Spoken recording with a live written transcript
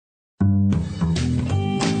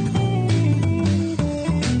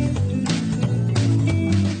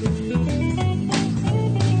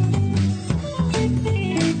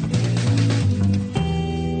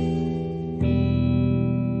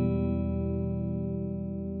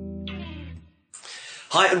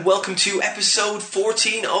Hi and welcome to episode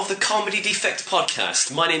 14 of the Comedy Defect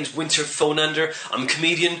podcast. My name's Winter Phonander. I'm a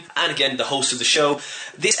comedian and again the host of the show.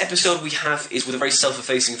 This episode we have is with a very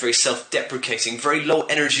self-effacing, very self-deprecating, very low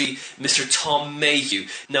energy Mr. Tom Mayhew.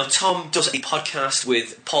 Now Tom does a podcast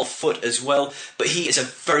with Paul Foote as well, but he is a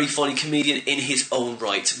very funny comedian in his own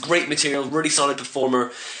right. Great material, really solid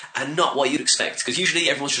performer, and not what you'd expect, because usually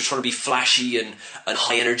everyone's just trying to be flashy and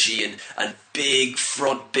high energy and big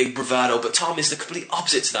front, big bravado, but Tom is the complete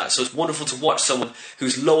opposite to that, so it's wonderful to watch someone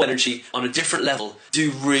who's low energy on a different level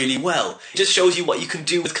do really well. It just shows you what you can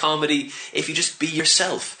do with comedy if you just be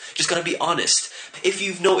yourself. Just gotta be honest. If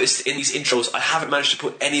you've noticed in these intros, I haven't managed to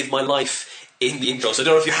put any of my life in the intro, so I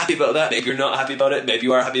don't know if you're happy about that, maybe you're not happy about it, maybe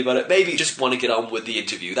you are happy about it, maybe you just want to get on with the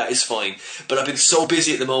interview, that is fine. But I've been so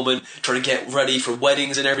busy at the moment trying to get ready for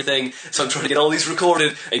weddings and everything, so I'm trying to get all these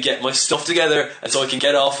recorded and get my stuff together, and so I can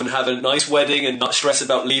get off and have a nice wedding and not stress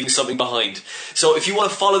about leaving something behind. So if you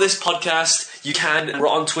want to follow this podcast, you can, and we're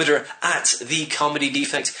on Twitter at The Comedy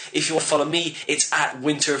Defect. If you want to follow me, it's at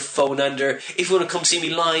Winter Phonander. If you want to come see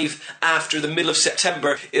me live after the middle of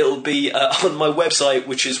September, it'll be on my website,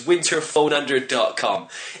 which is winterphonander.com.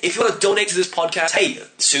 If you want to donate to this podcast, hey,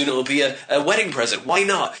 soon it'll be a wedding present. Why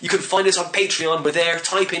not? You can find us on Patreon. We're there.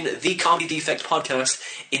 Type in The Comedy Defect Podcast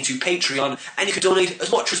into Patreon, and you can donate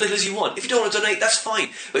as much or as little as you want. If you don't want to donate, that's fine.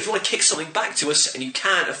 But if you want to kick something back to us and you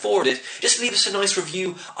can't afford it, just leave us a nice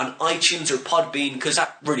review on iTunes or Podbean, because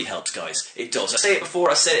that really helps, guys. It does. I say it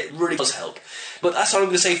before, I said it really does help. But that's all I'm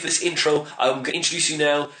going to say for this intro. I'm going to introduce you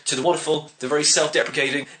now to the wonderful, the very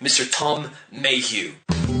self-deprecating Mr. Tom Mayhew.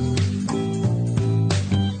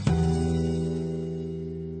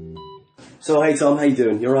 So, hey Tom, how you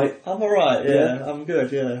doing? You alright? I'm alright, yeah. I'm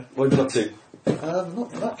good, yeah. What have you been up to?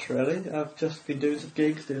 Not much, really. I've just been doing some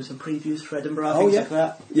gigs, doing some previews for Edinburgh, things like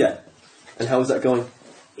that. Yeah. And how is that going?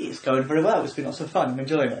 It's going very well. It's been lots of fun. I'm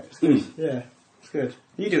enjoying it. It's good. Yeah, it's good.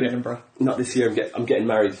 Are you doing Edinburgh? Not this year. I'm getting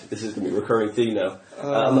married. This is going to be a recurring theme now.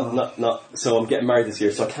 So I'm getting married this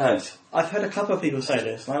year, so I can't. I've heard a couple of people say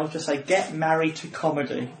this, and I'll just say, get married to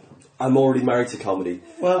comedy. I'm already married to comedy.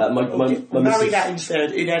 Well, my marry that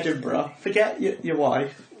instead in Edinburgh. Forget your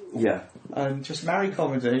wife. Yeah. And just marry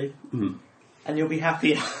comedy, and you'll be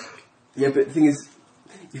happier. Yeah, but the thing is,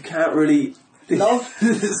 you can't really... Love?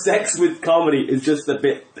 Sex with comedy is just a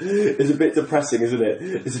bit depressing, isn't it?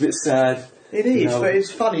 It's a bit sad. It is, but it's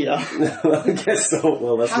funnier. I guess so.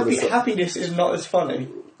 Well, that's happiness is not as funny.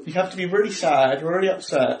 You have to be really sad, really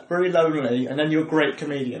upset, really lonely, and then you're a great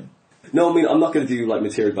comedian. No, I mean, I'm not going to do like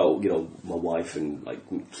material about, my wife and like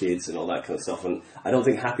kids and all that kind of stuff, and I don't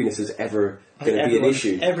think happiness is ever going to be an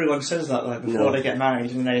issue. Everyone says that though before they get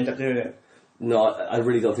married, and they end up doing it. No, I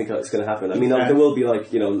really don't think it's going to happen. I mean, there will be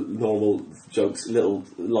like, normal jokes, little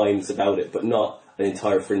lines about it, but not an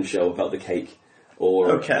entire fringe show about the cake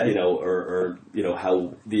or, or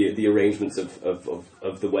how the arrangements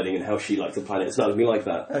of the wedding and how she liked to plan it. It's not going to be like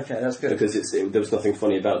that. Okay, that's good. Because there was nothing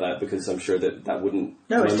funny about that, because I'm sure that wouldn't...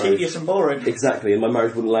 No, it's tedious and boring. Exactly, and my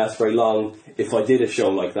marriage wouldn't last very long if I did a show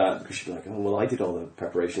like that, because she'd be like, oh, well, I did all the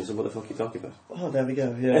preparations, so what the fuck are you talking about? Oh, there we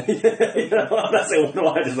go, yeah. That's it,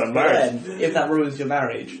 why does that marriage? Then, if that ruins your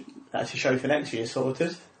marriage, that's your show for next year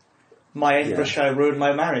sorted. My Edinburgh show ruined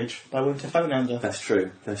my marriage by Winter Phonander. That's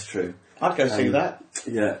true. I'd go see that.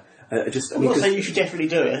 Yeah. I'm not saying you should definitely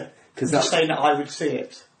do it. I'm just saying that I would see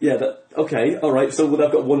it. Yeah, okay, alright, so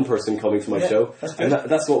I've got one person coming to my show, that's good. And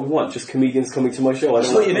that's what we want, just comedians coming to my show. I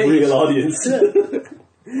don't want a real audience.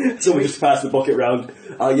 So we just pass the bucket round.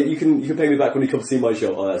 You can pay me back when you come to see my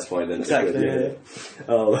show. Oh, that's fine then. Exactly, yeah.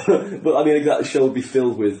 But I mean, that show would be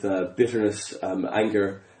filled with bitterness,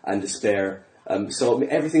 anger and despair. So I mean,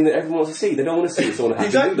 everything that everyone wants to see, they don't want to see someone happy,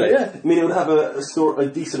 exactly, do they? Yeah. I mean, it would have a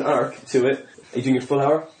decent arc to it. Are you doing your full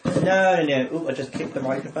hour? No. Ooh, I just kicked the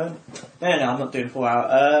microphone. No, I'm not doing full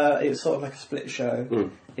hour. It's sort of like a split show.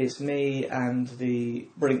 It's me and the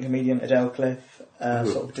brilliant comedian Adele Cliff,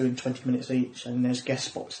 sort of doing 20 minutes each, and there's guest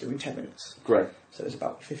spots doing 10 minutes. Great. So it's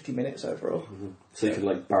about 50 minutes overall. So you can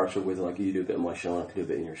like barter with, like, you do a bit of my show and I can do a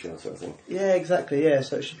bit in your show, sort of thing. Yeah, exactly, yeah,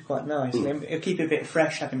 so it should be quite nice. And then it'll keep it a bit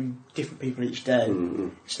fresh, having different people each day,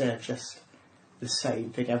 instead of just the same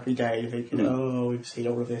thing every day, thinking, oh, we've seen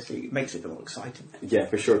all of this. It makes it more exciting. Yeah,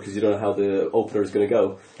 for sure, because you don't know how the opener is going to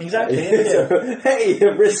go. Exactly, yeah. So, hey,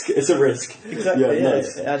 it's a risk. Exactly, yeah.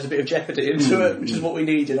 Nice. It adds a bit of jeopardy into it, which is what we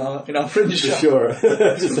need in our fringe show. Sure.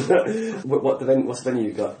 What's the venue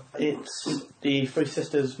you got? It's the Three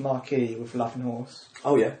Sisters Marquee with Laughing Horse.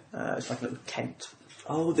 Oh, yeah. It's like a little tent.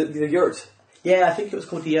 Oh, the yurt. Yeah, I think it was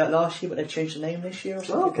called the Yurt last year, but they've changed the name this year or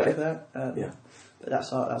something like that. Yeah. But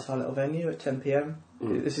that's our little venue at 10 p.m.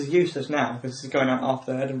 This is useless now because this is going out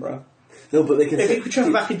after Edinburgh. No, but they can. If you could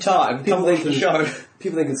travel back in time, come watch the show.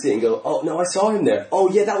 People then can see it and go, oh no, I saw him there. Oh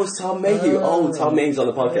yeah, that was Tom Mayhew. Tom Mayhew's on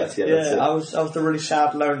the podcast. Yeah, that's it. I was the really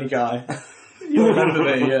sad, lonely guy. You remember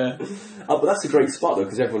me? Yeah. But that's a great spot though,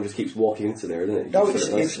 because everyone just keeps walking into there, isn't it? No,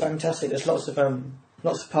 it's fantastic. There's lots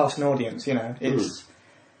of passing audience. You know, it's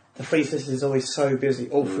the Free Sisters is always so busy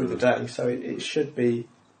all through the day, so it should be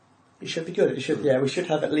good. We should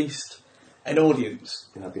have at least an audience.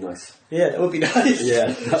 That'd be nice. Yeah, that would be nice. Yeah,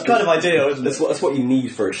 it's kind of ideal, isn't it? That's what you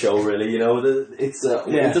need for a show, really. You know, it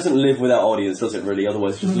doesn't live without audience, does it? Really,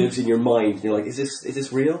 otherwise, it just lives in your mind. And you're like, is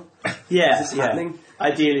this real? Yeah, is this happening?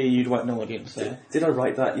 Ideally, you'd want an audience there. Did I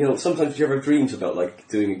write that? You know, sometimes you ever have dreams about like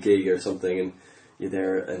doing a gig or something, and you're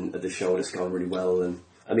there and at the show and it's gone really well, and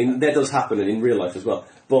I mean that does happen in real life as well.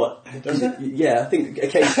 But does it? Yeah, I think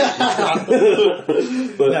occasionally.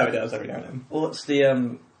 But no, it does every now and then. What's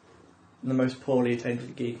the most poorly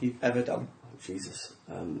attended gig you've ever done? Jesus,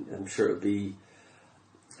 I'm sure it'd be.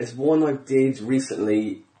 It's one I did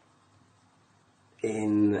recently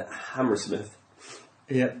in Hammersmith.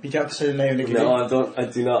 Yeah, you don't have to say the name of the gig. No, I don't. I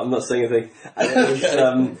do not. I'm not saying anything.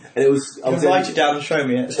 And it was. You can write it down and show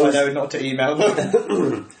me it, so I know not to email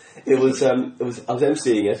them. It was. I was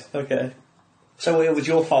emceeing it. Okay. So it was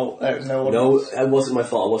your fault. There was no audience. No, it wasn't my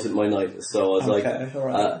fault. It wasn't my night. So I was all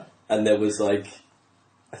right. And there was like,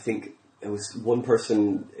 I think there was one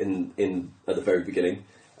person in at the very beginning,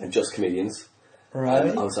 and just comedians. Right.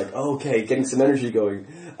 And I was like, oh, okay, getting some energy going,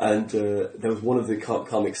 and there was one of the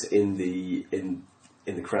comics in the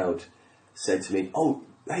crowd said to me, oh,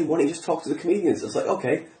 hey, why don't you just talk to the comedians? I was like,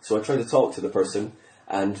 okay. So I tried to talk to the person,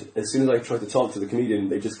 and as soon as I tried to talk to the comedian,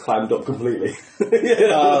 they just clammed up completely.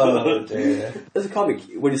 Oh, dear. As a comic,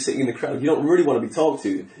 when you're sitting in the crowd, you don't really want to be talked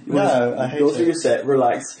to. You I hate it. Go through your set,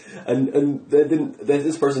 relax, and then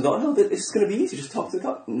this person thought, no, this is going to be easy, just talk to the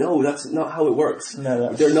comic. No, that's not how it works.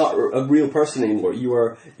 No, they're not a real person anymore. You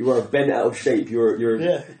are bent out of shape.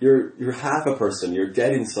 You're half a person. You're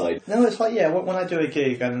dead inside. No, it's like, when I do a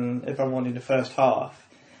gig and if I'm wanting the first half,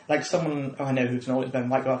 like someone I know who's an audience member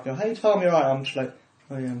might go up and go, hey Tom, you're right. I'm just like,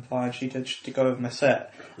 oh yeah, I'm fine. She did just to go over my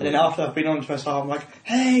set. And then after I've been on to my set, I'm like,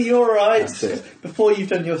 hey, you're alright. Before you've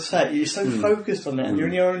done your set, you're so focused on it and you're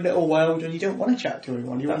in your own little world and you don't want to chat to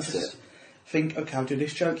everyone. You want to just think, okay, I'll do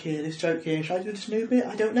this joke here. Should I do this new bit?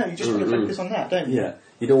 I don't know. You just want to focus on that, don't you? Yeah.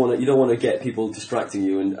 You don't want to get people distracting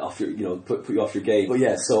you and off your, put you off your game. But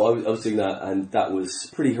yeah, so I was doing that, and that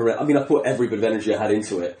was pretty horrendous. I mean, I put every bit of energy I had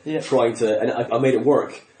into it, trying to, and I made it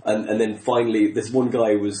work. And then finally, this one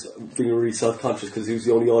guy was feeling really self-conscious because he was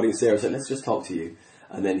the only audience there. I was like, let's just talk to you.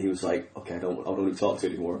 And then he was like, okay, I don't want to talk to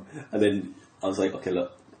you anymore. And then I was like, okay,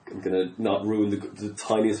 look, I'm going to not ruin the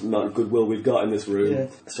tiniest amount of goodwill we've got in this room. Yeah.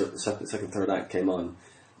 Second, third act came on.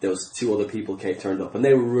 There was two other people turned up, and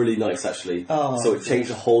they were really nice, actually. Oh, so it changed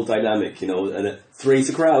the whole dynamic, and three's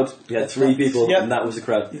a crowd. You had three people, and that was a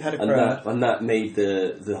crowd. You had a crowd. And that made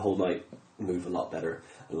the whole night move a lot better,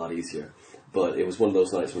 a lot easier. But it was one of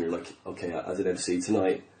those nights when you're like, okay, as an MC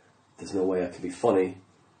tonight, there's no way I can be funny.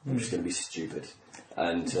 I'm just going to be stupid.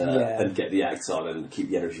 And get the acts on and keep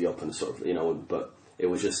the energy up and sort of, but it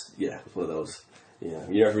was just, it was one of those. Yeah,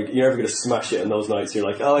 you're never going to smash it on those nights. You're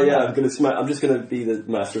like, oh yeah, I'm just going to be the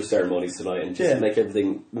master of ceremonies tonight and just make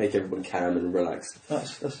everyone calm and relaxed.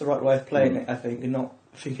 That's the right way of playing it. I think you're not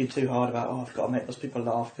thinking too hard about, I've got to make those people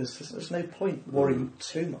laugh, because there's no point worrying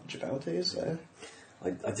too much about it, is there?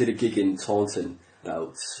 I did a gig in Taunton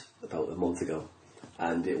about a month ago,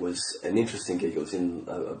 and it was an interesting gig. It was in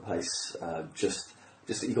a place just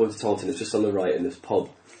you go into Taunton. It's just on the right in this pub,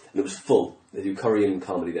 and it was full. They do Korean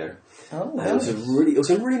comedy there. Oh, and it was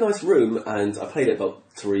a really nice room, and I played it about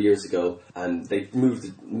 3 years ago, and they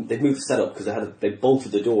moved the setup because they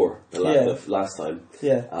bolted the door the last time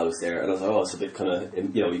I was there, and I was like, it's a bit kind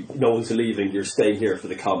of, no one's leaving, you're staying here for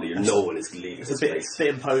the comedy, no one is leaving. It's a bit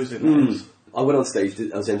imposing. I went on stage,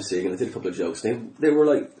 I was emceeing, and I did a couple of jokes, and they were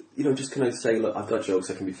like, just kind of saying, look, I've got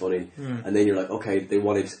jokes, I can be funny, and then you're like, okay, they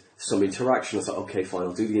wanted some interaction. I was like, okay, fine,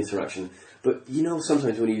 I'll do the interaction. But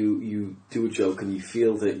sometimes when you do a joke and you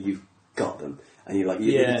feel that you've got them, and you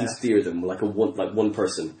can steer them like one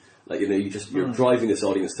person, you're driving this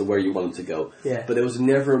audience to where you want them to go. Yeah. But there was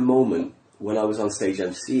never a moment when I was on stage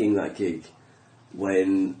emceeing that gig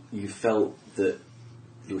when you felt that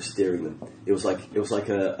you were steering them. It was like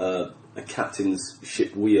a captain's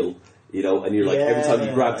ship wheel. And you're like, every time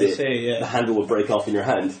you grabbed it, the handle would break off in your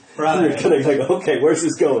hand. Right. And you're kind of like, okay, where's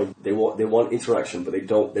this going? They want interaction, but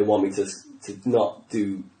they want me to not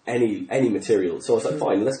do any material. So I was like,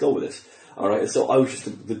 fine, let's go with this. All right. And so I was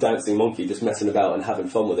just the dancing monkey, just messing about and having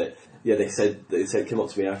fun with it. Yeah, they said came up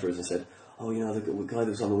to me afterwards and said, oh, you know, the guy that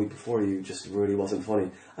was on the week before you just really wasn't funny.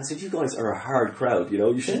 I said, you guys are a hard crowd, you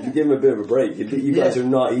know, you should give him a bit of a break. You guys are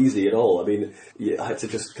not easy at all. I mean, I had to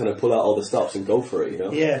just kind of pull out all the stops and go for it, you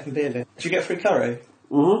know. Yeah, completely. Did you get free curry?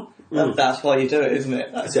 Mm-hmm. That's why you do it, isn't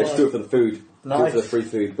it? That's I just do it for the food. Nice. Do it for the free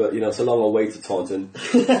food, but, you know, it's a long old way to Taunton.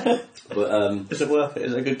 But is it worth it?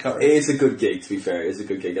 Is it a good curry? It is a good gig, to be fair. It is a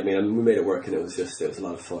good gig. I mean, we made it work and it was a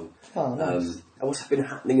lot of fun. Oh, nice. What's been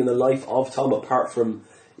happening in the life of Tom apart from,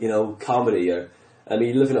 you know, comedy? I mean,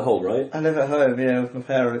 you're living at home, right? I live at home, with my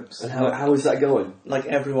parents. And how is that going? Like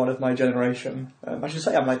everyone of my generation. I should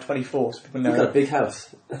say I'm like 24, so people know. You've got a big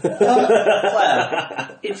house.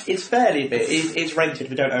 Well, it's fairly big. It's rented,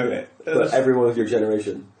 we don't own it. But everyone of your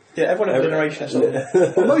generation. Yeah, everyone of my generation.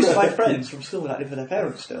 Well, most of my friends from school live with their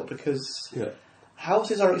parents still, because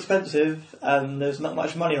houses are expensive and there's not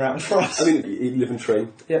much money around for us. I mean, you live in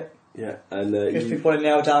Train. Yeah. Yeah, and if people want to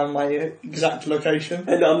nail down my exact location.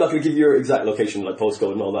 And I'm not going to give you your exact location, like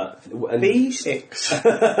postcode and all that. And B6.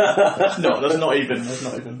 That's not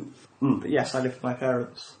even. But yes, I live with my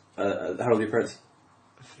parents. How old are your parents?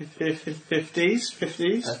 50s.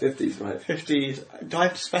 50s, right. 50s. Do I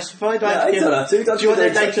have to specify? I don't have to. Do you want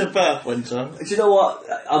their date of birth, Winter? Do you know what?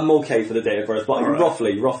 I'm okay for the date of birth, but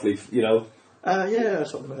roughly, you know. Yeah,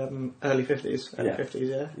 sort of early 50s. Early 50s,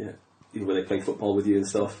 yeah. Yeah. Were they playing football with you and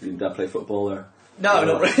stuff? Did your dad play football or? No,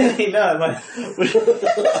 not really. No,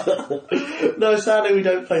 no. Sadly, we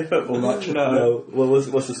don't play football much. No. Well,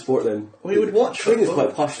 what's the sport then? We would watch. Tring is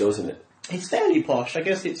quite posh, though, isn't it? It's fairly posh. I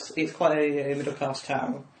guess it's quite a middle class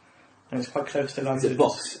town, and it's quite close to London.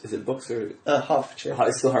 Is it Bucks or Hertfordshire?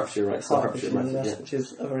 It's still Hertfordshire, right? Still Hertfordshire, yes, which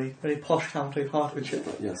is a very very posh town to Hertfordshire.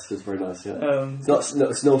 Yes, it's very nice. Yeah.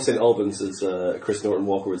 It's no St Albans as Chris Norton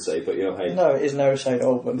Walker would say, but you know, hey. No, it is no St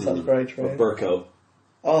Albans. That's very true. Or Burco.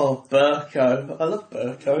 Oh, Burco! I love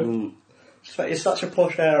Burco. It's such a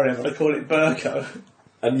posh area, but I call it Burco.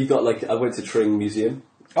 And you got I went to Tring Museum.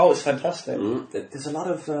 Oh, it's fantastic. There's a lot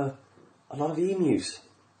of emus.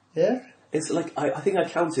 Yeah. It's I think I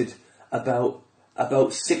counted about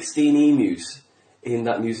 16 emus in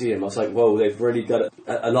that museum. I was like, whoa, they've really got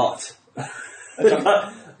a lot.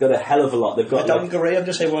 got a hell of a lot. They've got a dungaree. I'm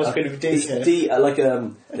just saying what's going to be here.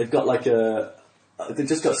 They've got they've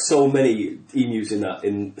just got so many emus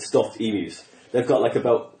in stuffed emus. They've got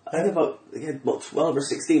about 12 or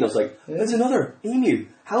 16. I was like, there's another emu.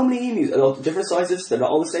 How many emus? And all different sizes. They're not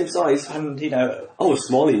all the same size. And you know, a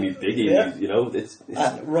small emu, big emu. Yeah. You know,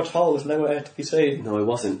 and Rod Hole is nowhere to be seen. No, it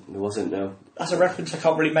wasn't. No. That's a reference I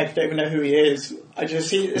can't really make. I don't even know who he is. I just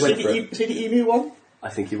see the emu one. I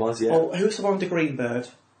think he was. Yeah. Oh, who's the one with the green bird?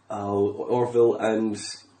 Oh, Orville and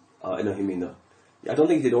I know who you mean though. I don't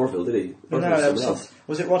think he did Orville, did he? No,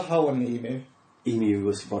 was it Rod Hole and the emu? Emu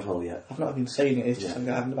was Rod Hole, yeah. I've not even seen it, it's just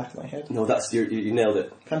something I have in the back of my head. No, that's you nailed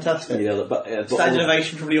it. Fantastic. You nailed it. But standing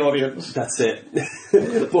ovation from the audience. That's it.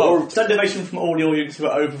 Standing ovation from all the audience who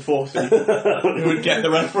are over 40 who would get the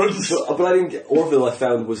reference. But I think Orville I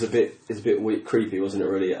found was a bit weird, creepy, wasn't it?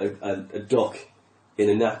 Really, a duck in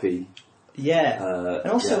a nappy. Yeah,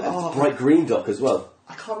 and also a bright green duck as well.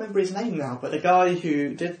 I can't remember his name now, but the guy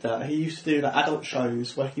who did that, he used to do adult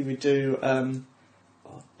shows where he would do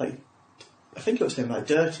I think it was him,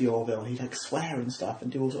 Dirty Orville. He'd swear and stuff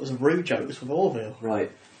and do all sorts of rude jokes with Orville.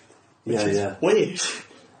 Right. Which is weird.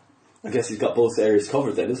 I guess he's got both areas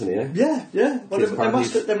covered then, isn't he? Yeah. Well,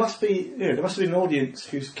 there must be an audience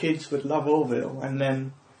whose kids would love Orville, and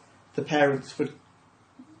then the parents would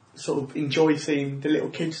sort of enjoy seeing the little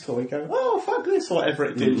kids' toy go, oh, fuck this, or whatever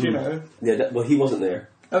it did, you know. Yeah, well, he wasn't there.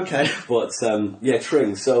 Okay. But,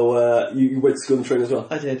 Tring. So, you went to school in Tring as well?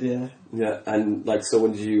 I did, yeah. Yeah, and, so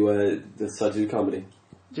when did you decide to do comedy?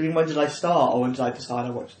 Do you mean when did I start, or when did I decide I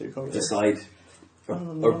wanted to do comedy? Decide.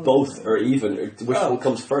 Or both, or even. Which one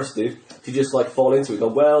comes first, dude? Do you just, fall into it and go,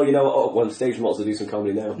 well, you know, at one stage I might as well do some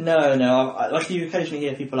comedy now? No. You occasionally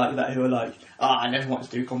hear people like that who are like, I never wanted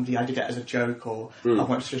to do comedy, I did it as a joke, or I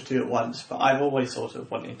wanted to just do it once. But I've always sort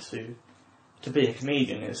of wanted to be a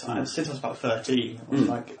comedian. Since I was about 13, I was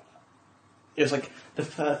it was the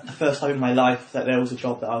first time in my life that there was a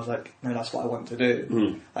job that I was like, no, that's what I want to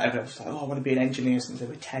do. Everyone was like, I want to be an engineer since they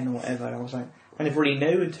were 10 or whatever. And I was like, I never really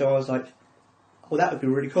knew until I was like, well, that would be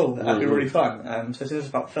really cool. That would be really fun. So since I was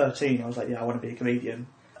about 13, I was like, yeah, I want to be a comedian.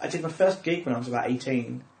 I did my first gig when I was about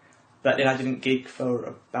 18, but then I didn't gig for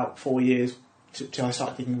about 4 years till I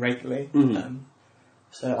started gigging regularly.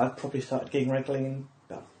 So I probably started gigging regularly in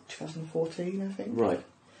about 2014, I think. Right.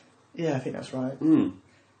 Yeah, I think that's right.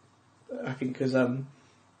 I think because I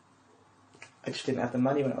just didn't have the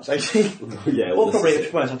money when I was 18. Yeah. Or probably, I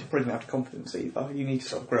probably didn't have the confidence either. You need to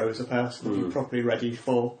sort of grow as a person to be properly ready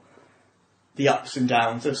for the ups and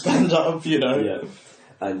downs of stand-up, you know. Yeah.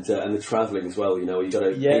 And the travelling as well, you know, you got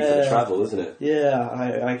to pay for the travel, isn't it?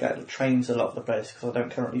 Yeah, I get trains a lot of the place because I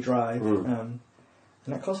don't currently drive, and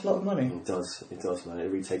that costs a lot of money. It does, man.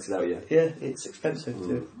 It really takes it out of you. Yeah, it's expensive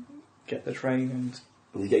to get the train. And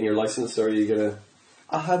are you getting your licence, or are you gonna?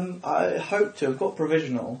 I hope to. I've got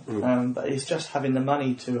provisional, but it's just having the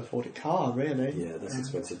money to afford a car, really. Yeah, that's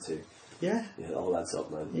expensive too. Yeah, it all adds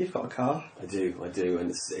up, man. You've got a car. I do,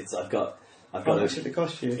 and it's I've got. How much did it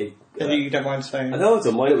cost you? You don't mind saying? I know I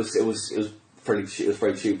don't mind. It was fairly cheap. It was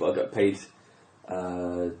very cheap, but I got paid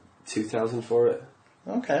 $2,000 for it.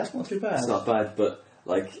 Okay, that's not too bad. It's not bad, but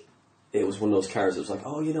like it was one of those cars that was like,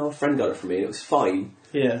 oh, you know, a friend got it for me, and it was fine.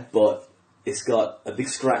 Yeah. But it's got a big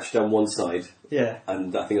scratch down one side. Yeah.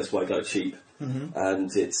 And I think that's why I got it cheap. Mm-hmm.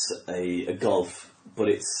 And it's a Golf, but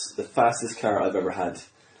it's the fastest car I've ever had.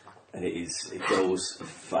 And it goes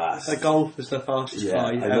fast. A Golf is the fastest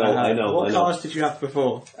car you've ever had. I know. What cars did you have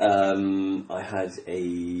before? I had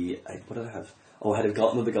what did I have? Oh, I had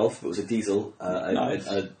another Golf. It was a diesel, nice.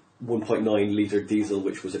 a 1.9 litre diesel,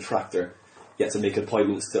 which was a tractor. You had to make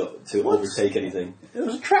appointments to overtake anything. It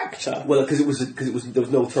was a tractor. Well, because there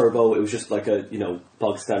was no turbo. It was just like a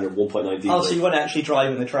bog standard 1.9 diesel. Oh, so you weren't actually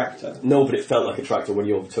driving the tractor? No, but it felt like a tractor when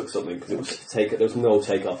you overtook something because it was there was no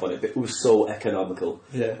takeoff on it. But it was so economical.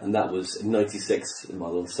 Yeah. And that was 96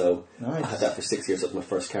 model. So nice. I had that for 6 years. That was my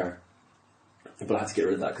first car. But I had to get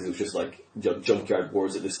rid of that because it was just like junkyard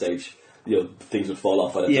wars at this stage. Things would fall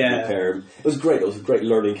off. I'd have to repair them. It was great. It was a great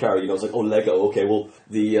learning car. I was like, oh, Lego. Okay, well,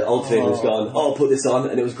 the alternator's gone. Oh, I'll put this on,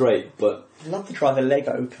 and it was great. But I'd love to drive a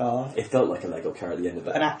Lego car. It felt like a Lego car at the end of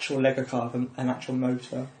it. An actual Lego car with an actual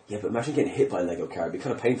motor. Yeah, but imagine getting hit by a Lego car. It'd be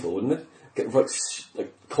kind of painful, wouldn't it? Get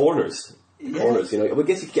like corners. Yeah. Corners, I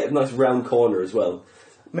guess you could get a nice round corner as well.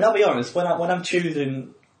 I mean, I'll be honest. When I'm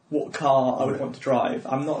choosing what car I would want to drive,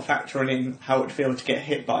 I'm not factoring in how it would feel to get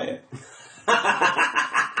hit by it.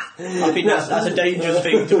 I think that's a dangerous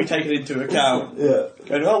thing to be taken into account. Yeah.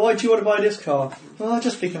 Going, oh, why do you want to buy this car? Well, I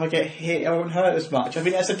just think if I get hit, I won't hurt as much. I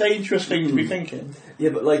think that's a dangerous thing to be thinking. Yeah,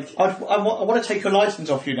 but like... I want to take your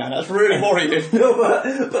licence off you now. That's really worrying.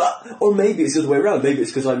 No, but or maybe it's the other way around. Maybe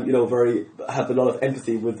it's because I'm, have a lot of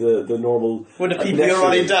empathy with the normal... With the people you're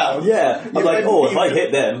running down? Yeah. I'm like, if I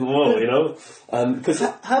hit them, whoa, Cause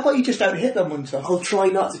how about you just don't hit them, Winter? I'll try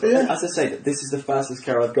not to. Yeah. As I say, this is the fastest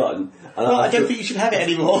car I've gotten. And I don't think you should have it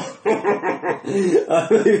anymore.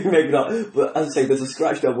 Maybe not. But as I say, there's a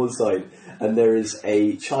scratch down one side, and there is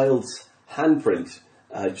a child's handprint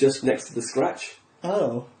just next to the scratch.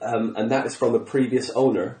 Oh. And that is from a previous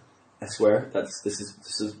owner. I swear this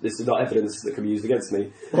is not evidence that can be used against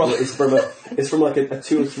me. Right. It's from like a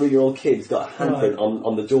 2 or 3 year old kid who's got a handprint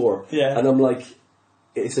on the door. Yeah. And I'm like,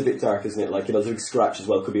 it's a bit dark, isn't it? Like, there's a big scratch as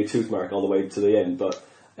well. Could be a tooth mark all the way to the end, but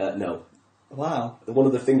no. Wow. One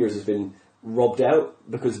of the fingers has been robbed out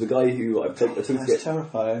because the guy who I took to get... That's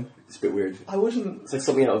terrifying. It's a bit weird. I wasn't... It's like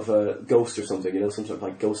something out of Ghost or something, some sort of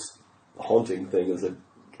like ghost haunting thing. There's a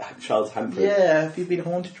child's handprint. Yeah, have you been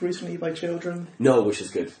haunted recently by children? No, which is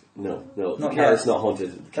good. No. Not the car yet. is not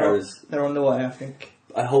haunted. The car is... They're on the way, I think.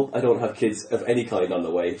 I hope I don't have kids of any kind on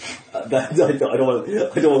the way. I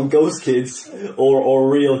don't want ghost kids or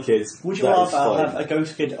real kids. Would you rather have a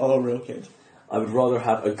ghost kid or a real kid? I would rather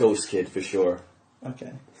have a ghost kid for sure.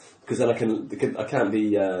 Okay. Because then I can't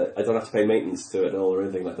be. I don't have to pay maintenance to it at all or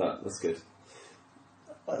anything like that. That's good.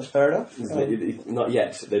 That's fair enough. Not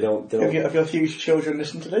yet. They don't. Have your future children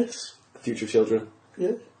listen to this? Future children?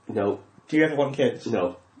 Yeah. No. Do you ever want kids?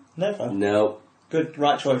 No. Never. No. Good,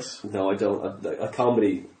 right choice. No, I don't. A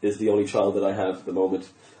comedy is the only child that I have at the moment,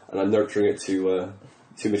 and I'm nurturing it to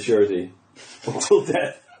maturity until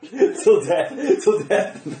death. Till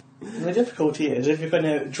death. The difficulty is, if you're going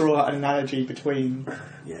to draw out an analogy between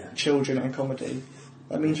children and comedy,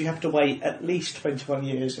 that means you have to wait at least 21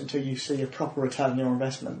 years until you see a proper return on your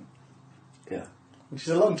investment. Yeah. Which is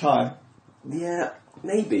a long time. Yeah,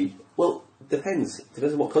 maybe. Well, depends.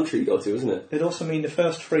 Depends on what country you go to, isn't it? It'd also mean the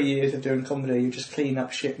first 3 years of doing comedy, you just clean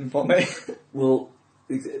up shit and vomit. Well,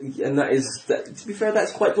 and to be fair,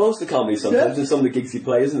 that's quite close to comedy sometimes. And some of the gigs you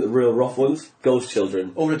play, isn't it? The real rough ones. Ghost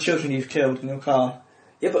children. All the children you've killed in your car.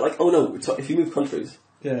 Yeah, but if you move countries,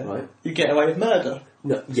 right? You get away with murder.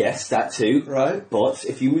 No, yes, that too. Right. But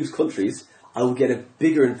if you move countries, I will get a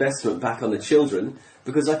bigger investment back on the children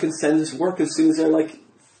because I can send this work as soon as they're like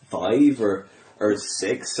 5 or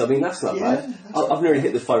 6. I mean, that's not bad. I've nearly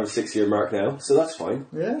hit the 5 or 6 year mark now, so that's fine.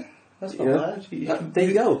 Yeah, that's not bad. There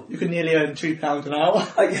you go. You can nearly earn £2 an hour.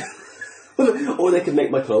 Or they can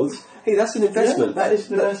make my clothes. Hey, that's an investment. Yeah,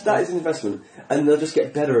 that is an investment. And they'll just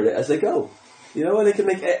get better at it as they go. And they can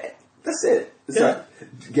make it. That's it.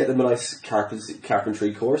 Get them a nice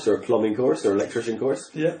carpentry course or a plumbing course or electrician course.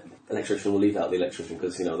 Yeah. Electrician, we'll leave out the electrician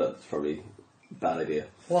because, that's probably a bad idea.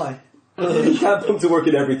 Why? You can't put them to work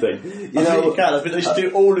in everything. You can, but they should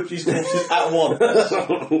do all of these courses at once.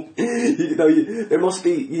 There must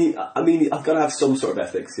be. I've got to have some sort of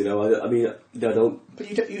ethics. I don't.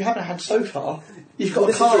 But you haven't had so far. You've got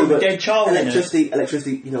a car with a dead child in it.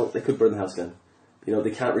 Electricity. They could burn the house down.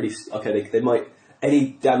 They can't really. Okay, they might. Any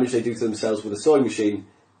damage they do to themselves with a sewing machine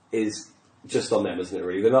is just on them, isn't it?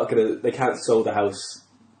 Really, they're not gonna. They can't sew the house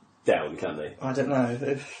down, can they? I don't know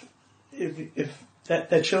if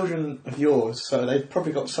they're children of yours, so they've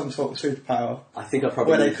probably got some sort of superpower. I think I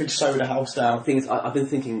probably where they could sew the house down. Thing is, I've been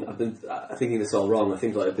thinking this all wrong. I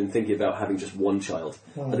think I've been thinking about having just one child.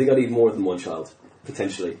 I think I need more than one child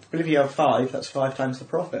potentially. But if you have 5, that's 5 times the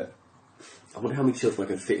profit. I wonder how many children I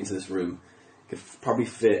can fit into this room. I could probably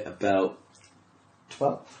fit about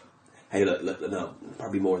 12. Hey, look, no,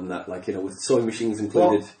 probably more than that. With sewing machines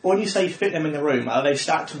included. Well, when you say fit them in the room, are they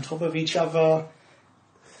stacked on top of each other?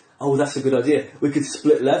 Oh, that's a good idea. We could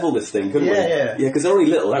split level this thing, couldn't we? Yeah. Yeah, because they're only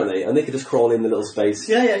little, aren't they? And they could just crawl in the little space.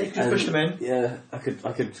 Yeah, you could push them in. Yeah, I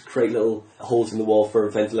could create little holes in the wall for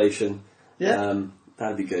ventilation. Yeah.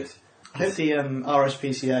 That'd be good. I hope the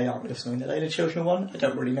RSPCA aren't listening. Are they the children one? I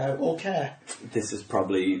don't really know or care. This is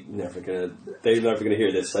probably they're never gonna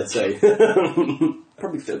hear this, I'd say.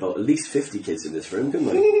 Probably fit about at least 50 kids in this room, couldn't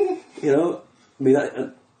we?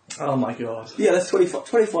 Oh my god. Yeah, that's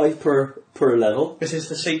 25 per level. This is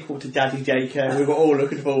the sequel to Daddy Daycare we were all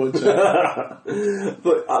looking forward to.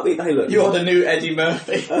 But, hey look. You're the new Eddie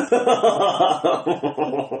Murphy. I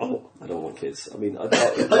don't want kids. I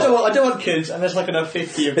don't want kids, and there's enough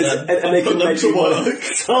 50 of them. And they put can them to work.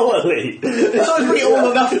 Totally. It's always pretty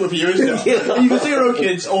all or nothing with you, isn't it? Either 0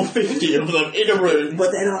 kids or 50 of them in a room.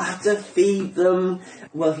 But then I'll have to feed them.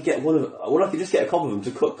 Well, I could get I could just get a couple of them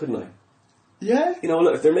to cook, couldn't I? Yeah.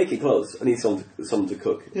 Look, if they're making clothes, I need someone to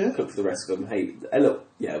cook. Yeah. Cook for the rest of them. Hey, look,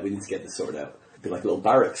 we need to get this sorted out. It'd be like little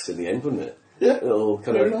barracks in the end, wouldn't it? Yeah. Little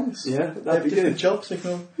kind Very of nice. Yeah, that'd be different good. jobs.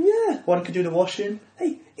 One could do the washing.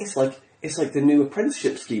 Hey, it's like the new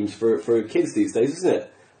apprenticeship schemes for kids these days, isn't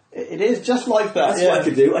it? It is just like that. That's what I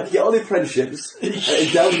could do. I could get all the apprenticeships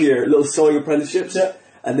down here, little sewing apprenticeships,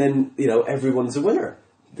 and then everyone's a winner.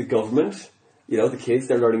 The government, the kids,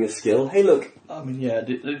 they're learning a skill. Hey, look.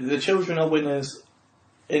 The children are winners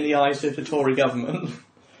in the eyes of the Tory government.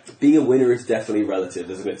 Being a winner is definitely relative,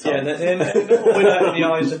 isn't it, Tom? Yeah, they're not a winner in the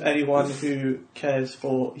eyes of anyone who cares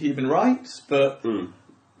for human rights, but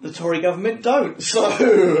the Tory government don't,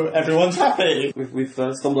 so everyone's happy. We've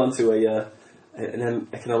stumbled onto an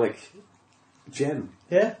economic gem.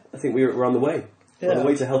 Yeah. I think we're on the way. Yeah. On the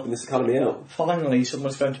way to helping this economy out. Finally,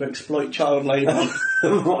 someone's going to exploit child labour.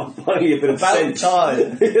 Finally, a bit of sense.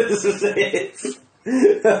 Time. This is it.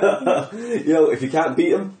 If you can't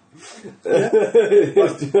beat them, put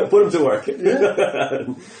them to work. Yeah.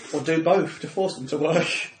 Or do both to force them to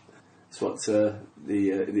work. That's what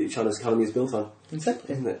the China's economy is built on.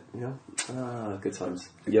 Exactly. Isn't it? Good times.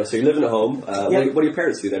 Yeah, so you're living at home. What do your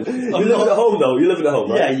parents do then? You're living at home though. You're living at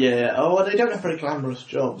home, right? Yeah. Oh, well, they don't have very glamorous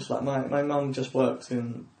jobs. Like my mum just works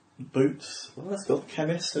in Boots. Oh, that's cool.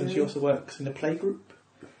 Chemist, and she also works in a playgroup.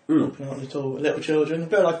 Helping out little children. A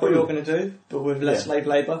bit like what you're going to do, but with less slave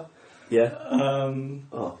labour. Yeah. I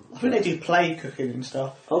think they do play cooking and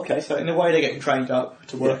stuff. Okay. So in a way they're getting trained up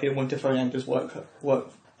to work in Winter Fernandez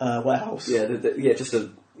warehouse. Yeah, just a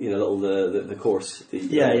the course.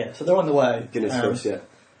 Yeah. So they're on the way. Guinness course, yeah.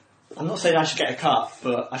 I'm not saying I should get a cut,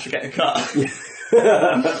 but I should get a cut.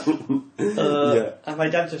 And my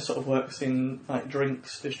dad just sort of works in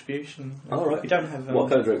drinks distribution. Oh, right. We don't have what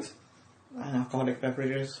kind of drinks? Alcoholic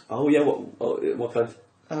beverages. Oh yeah, what kind?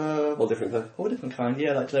 All different kind. All different kind.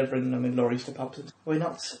 Yeah, like delivering them in lorries to pubs. We're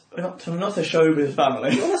not a showbiz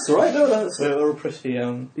family. Oh, that's all right. No, we're all pretty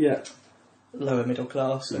lower middle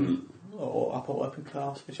class or upper working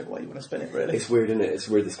class, whichever way you want to spin it. Really, it's weird, isn't it? It's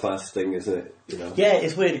weird, this class thing, isn't it? Yeah,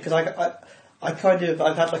 it's weird because I've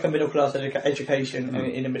had like a middle class education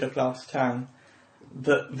in a middle class town,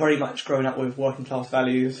 but very much grown up with working class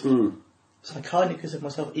values. So I kind of consider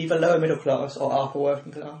myself either lower middle class or upper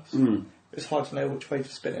working class. It's hard to know which way to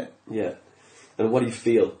spin it. Yeah. And what do you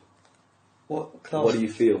feel? What class? What do you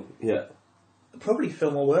feel? Yeah. I probably feel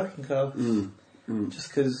more working class. Just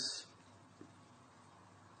because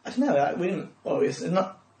I don't know. We didn't. Well, it's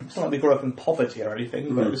not like we grew up in poverty or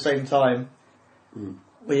anything, but at the same time,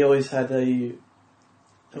 we always had there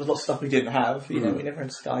was lots of stuff we didn't have. We never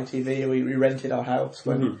had Sky TV. We rented our house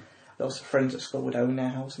when lots of friends at school would own their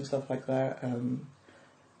house and stuff like that. And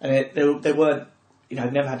they weren't.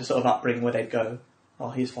 Never had a sort of upbringing where they'd go, oh,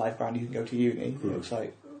 here's £5,000, you can go to uni. It's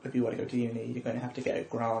like, if you want to go to uni, you're going to have to get a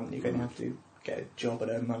grant, you're going to have to get a job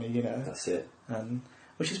and earn money, you know. That's it.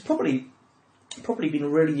 Which has probably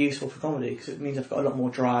been really useful for comedy, because it means I've got a lot more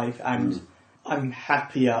drive, and I'm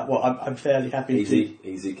happier. Well, I'm fairly happy.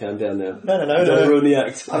 Easy, calm down now. No. Don't ruin the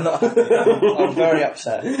act. I'm not happy. I'm very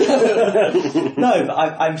upset. No, but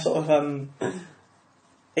I'm sort of...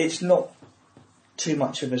 it's not too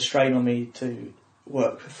much of a strain on me to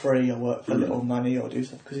work for free or work for little money or do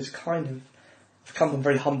stuff, because it's kind of... I've come from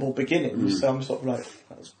very humble beginnings, so I'm sort of like,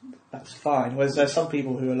 that's fine. Whereas there's some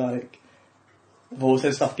people who are like... I've always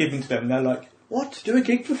had stuff given to them, and they're like, what? Do a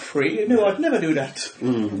gig for free? No, I'd never do that.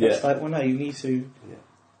 It's like, well, no, you need to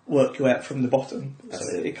work your way up from the bottom.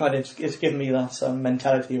 So it kind of, it's given me that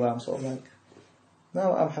mentality where I'm sort of like,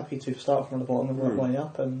 no, I'm happy to start from the bottom and work my way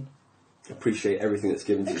up and... Appreciate everything that's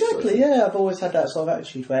given to you. Exactly, yeah, I've always had that sort of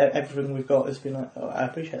attitude where everything we've got has been like, oh, I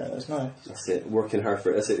appreciate that, that's nice. That's it, working hard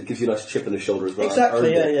for it, that's it. It gives you a nice chip on the shoulder as well.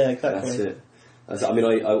 Exactly, yeah, exactly. That's it. I mean,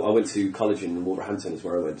 I went to college in Wolverhampton is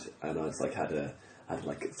where I went, and I was like, had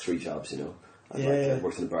like 3 jobs, you know. I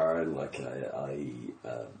worked in a bar, and like I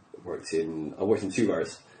worked in 2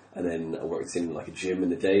 bars, and then I worked in like a gym in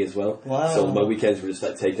the day as well. Wow. So my weekends were just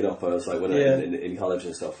like taken up. I was like when I in college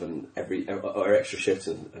and stuff, and or extra shifts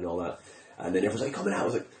and all that. And then everyone's like coming out. I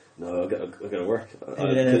was like, no, I got to work,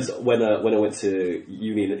 because when I went to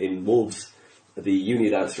uni in Wolves, the uni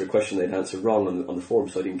had answered a question they'd answered wrong on the form,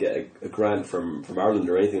 so I didn't get a grant from Ireland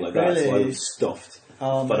or anything like that. Really? So I was stuffed.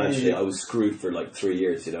 Financially, Maybe. I was screwed for like 3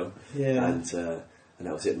 years, you know. Yeah. And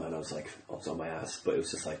that was it, man. I was on my ass, but it was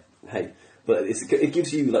just like, hey. But it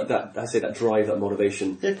gives you like that. I say that drive, that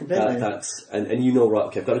motivation. Yeah, completely. And you know, right?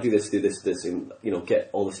 Okay, I've got to do this, and you know, get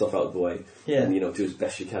all the stuff out of the way. Yeah. And you know, do as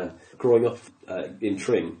best you can. Growing up in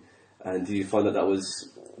Tring, and did you find that was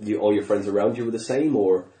all your friends around you were the same,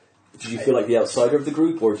 or did you feel like the outsider of the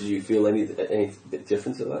group, or did you feel any bit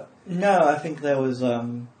different to that? No, I think there was.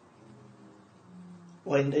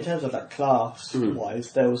 Well, in terms of like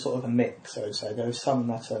class-wise, there was sort of a mix, I would say. There was some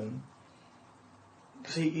that...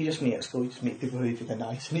 Because you just meet at school, you just meet people who you think are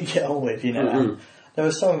nice and you get on with, you know. And there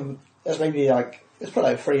was some... There's maybe like... There's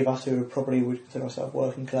probably like 3 of us who probably would consider ourselves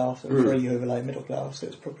working class, and 3 who were like middle class, so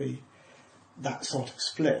it's probably that sort of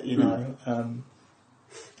split, you know.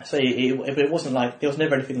 So it wasn't like... There was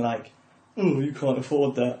never anything like, oh, you can't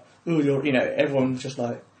afford that. Oh, you're... You know, everyone's just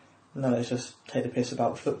like... No, let's just take the piss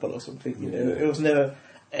about football or something, you know. It was never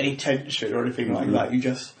any tension or anything like that. You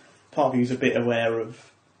just, part of you was a bit aware of,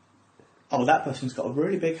 oh, that person's got a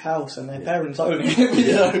really big house and their parents own it,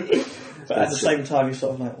 you know. But at the same time, you're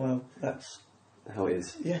sort of like, well, that's... How it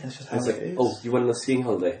is. Yeah, that's just how it's it like, is. oh, you went on a skiing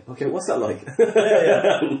holiday. Okay, what's that like?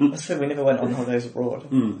 Yeah. That's the thing, we never went on holidays abroad.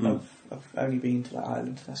 I've only been to like,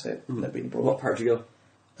 Ireland, that's it. Never been abroad. What part did you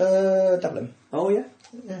go? Dublin. Oh, yeah.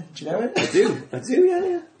 Yeah, do you know it? I do,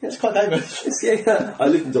 yeah. It's quite famous. Yeah. I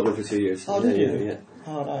lived in Dublin for 2 years. Oh, did you? Yeah.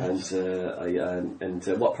 Oh, nice.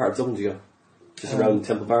 And what part of Dublin did you go? Just around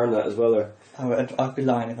Temple Bar and that as well, or? I'd be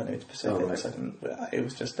lying if I knew it's Pacific. Oh, right. So it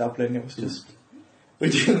was just Dublin. It was just we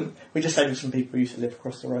just stayed with some people who used to live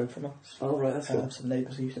across the road from us. Oh, right, that's cool. Some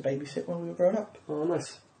neighbours who used to babysit when we were growing up. Oh,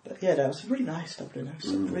 nice. But yeah, that was really nice, Dublin. It's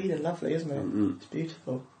really lovely, isn't it? It's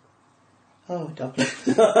beautiful. Oh, Dublin.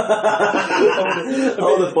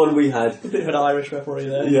 All the fun we had. A bit of an Irish referee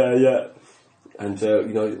there. Yeah. And,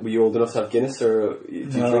 you know, were you old enough to have Guinness, or do you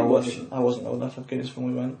drink much? I wasn't old enough to have Guinness when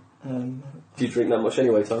we went. Do you drink that much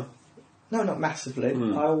anyway, Tom? No, not massively.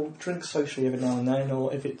 I'll drink socially every now and then,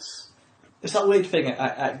 or if it's... It's that weird thing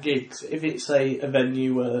at gigs. If it's a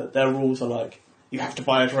venue where their rules are like, you have to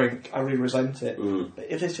buy a drink, I really resent it. But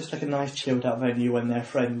if it's just like a nice chilled out venue when they're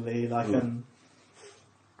friendly, like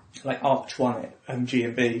Arch One at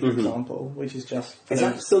G&B, for example, which is just... Is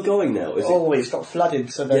that still going now? It's got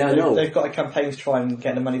flooded, so they've got a campaign to try and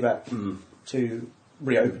get the money back to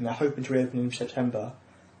reopen. They're hoping to reopen in September.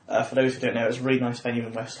 For those who don't know, it's a really nice venue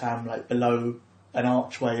in West Ham, like below an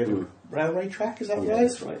archway of a railway track, is that right?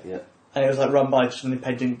 That's right, yeah. And it was like run by just an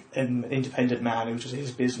independent man. It was just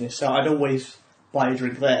his business. So I'd always buy a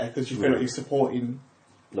drink there, because you feel like you're supporting...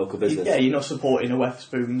 Local business. Yeah, you're not supporting a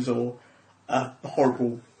Wetherspoons or a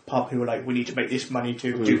horrible pub who are like, we need to make this money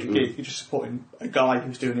to do the gig. You're just supporting a guy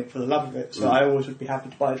who's doing it for the love of it. So I always would be happy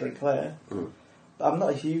to buy a drink there. But I'm not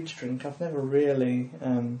a huge drinker. I've never really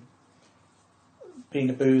been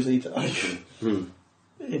a boozy type. You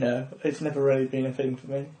know, it's never really been a thing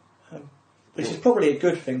for me. Which is probably a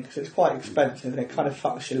good thing, because it's quite expensive and it kind of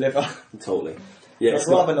fucks your liver. Totally. Yeah, I'd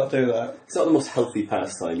rather not do that. It's not the most healthy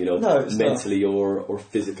pastime, you know, mentally or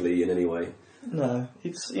physically in any way. No,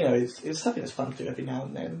 it's something that's fun to do every now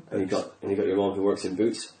and then. And you got your mom who works in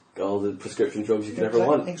Boots. got all the prescription drugs you could ever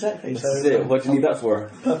want. Exactly. That's it. What do you need that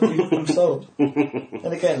for? I'm sold.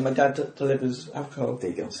 And again, my dad delivers alcohol. There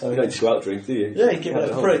you go. So you don't just go out and drink, do you? Yeah, you give it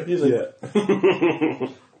for free, usually. Yeah.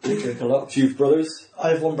 Do you drink a lot? Do you have brothers? I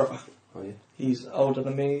have one brother. Oh, yeah. He's older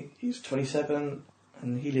than me. He's 27,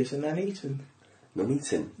 and he lives in Nuneaton.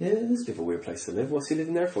 Nuneaton? Yeah. It's a bit of a weird place to live. What's he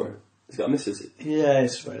living there for? He's got a missus? Yeah,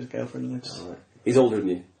 it's where his girlfriend lives. All right. He's older than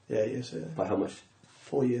you? Yeah, he is, yeah. By how much?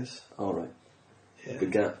 4 years. All right. Yeah.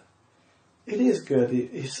 Good gap. It is good.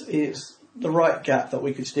 It's the right gap that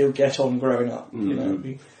we could still get on growing up. You know,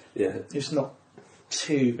 yeah. It's not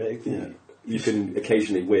too big. Yeah. You can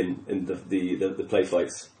occasionally win in the play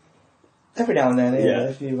fights. Every now and then, yeah.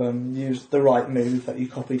 If you use the right move that you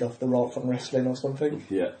copied off The Rock from wrestling or something.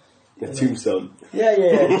 Yeah. Tombstone. Yeah.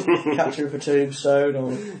 Just capture for tombstone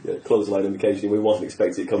or clothesline him occasionally. We wasn't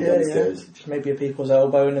expecting it to come down the stairs. Just maybe a people's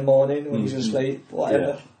elbow in the morning when he's asleep,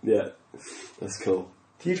 whatever. Yeah. That's cool.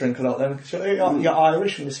 Do you drink a lot then? Because you're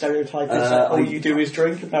Irish and the stereotype is that all you do is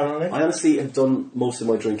drink, apparently. I honestly have done most of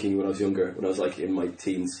my drinking when I was younger, when I was like in my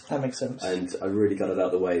teens. That makes sense. And I really got it out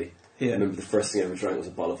of the way. Yeah. I remember the first thing I ever drank was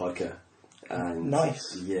a bottle of vodka. And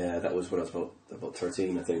nice. Yeah, that was when I was about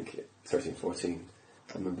 13, I think. 13, 14.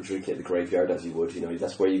 I remember drinking at the graveyard as you would,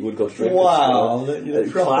 that's where you would go to drink. Wow.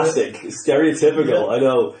 Classic, stereotypical, I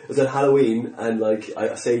know. It was at Halloween and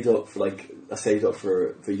I saved up for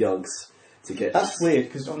yonks to get... That's weird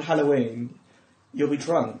because on Halloween you'll be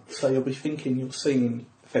drunk, so you'll be thinking you're seeing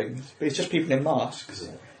things, but it's just people in masks.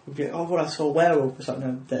 Yeah. You'll be like, I saw a werewolf. It's like,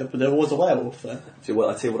 no, there was a werewolf there. I'll tell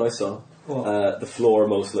you what I saw. What? The floor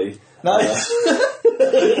mostly. Nice.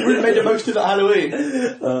 Really made the most of that Halloween.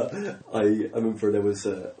 I remember there was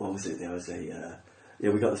what was it? There was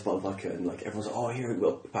we got this bottle of vodka and everyone's like, oh, here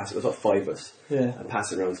we'll pass it. It was about 5 of us. Yeah. And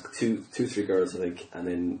pass it around. Two, 3 girls, I think, and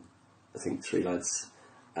then I think 3 lads.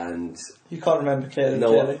 And you can't remember clearly.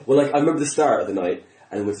 Well, I remember the start of the night,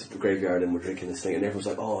 and we went to the graveyard and we're drinking this thing, and everyone's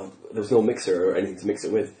like, oh, there was no mixer or anything to mix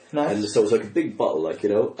it with. Nice. And so it was like a big bottle,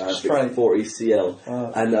 40 CL,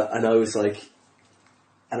 wow. and I was like,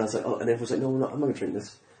 oh, and everyone's like, no, I'm not going to drink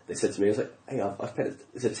this. They said to me, I was like, hey, I've paid it.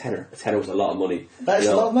 It's a tenner. A tenner was a lot of money. That's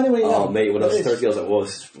a lot of money when you're young. Mate, when I was 30, I was like, well,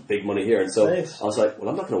 it's big money here. And so I was like, well,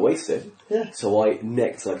 I'm not going to waste it. Yeah. So I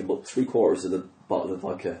necked about 3/4 of the bottle of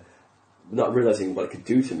vodka, not realising what it could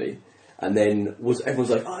do to me. And then everyone's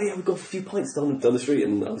like, oh yeah, we've got a few pints down the street.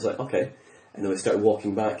 And I was like, okay. And then I started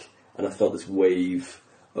walking back, and I felt this wave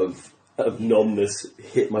of numbness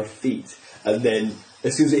hit my feet. And then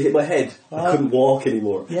as soon as it hit my head, I couldn't walk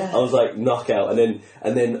anymore. Yeah. I was like knockout. And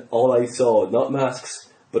then all I saw, not masks,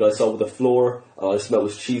 but I saw the floor. All I smelled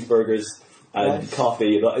was cheeseburgers and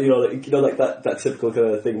coffee. That typical kind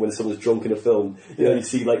of thing when someone's drunk in a film. You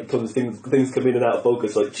see things come in and out of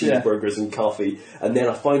focus, like cheeseburgers and coffee. And then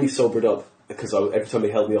I finally sobered up because every time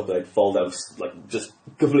they held me up, I'd fall down just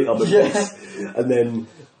completely on my face. And then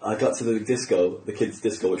I got to the disco, the kids'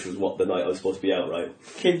 disco, which was the night I was supposed to be out, right?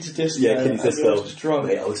 Kids' disco. Yeah, kids' disco. I was drunk.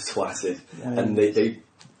 Mate, I was twatted. And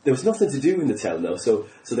there was nothing to do in the town though, so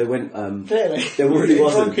they went. Clearly, there really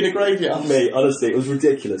wasn't. Drunk in a graveyard. Mate, honestly, it was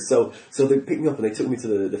ridiculous. So they picked me up and they took me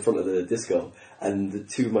to the front of the disco, and the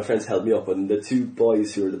 2 of my friends held me up, and the 2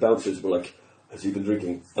 boys who were the bouncers were like, "Have you been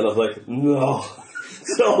drinking?" And I was like, "No."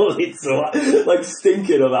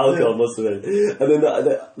 Stinking of alcohol must have been. And then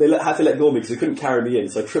they had to let go of me because they couldn't carry me in,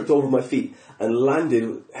 so I tripped over my feet and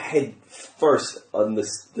landed head first on the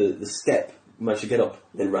step. Managed to get up,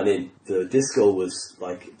 then ran in. The disco was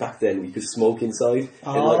back then you could smoke inside,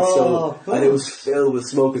 and it was filled with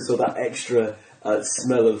smoke, and so that extra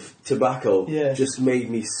smell of tobacco just made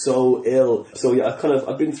me so ill. So yeah,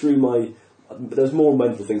 I've been through there's more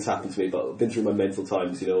mental things happen to me, but I've been through my mental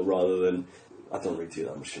times, rather than. I don't really do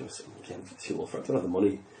that much. Again, too old for it. I don't have the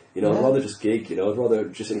money. I'd rather just gig. I'd rather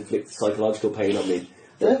just inflict psychological pain on me,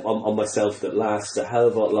 on myself that lasts a hell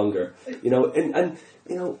of a lot longer. And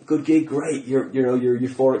good gig, great. You're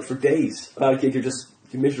euphoric for days. Bad gig, you're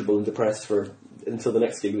miserable and depressed until the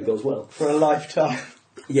next gig that goes well. For a lifetime.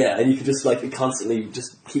 Yeah, and you can just constantly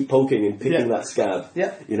just keep poking and picking that scab.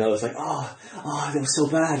 Yeah. It's like, that was so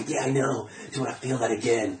bad. Yeah, I know. Just want to feel that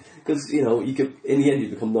again. Because, you could, in the end, you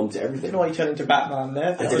become numb to everything. I don't know why you turn into Batman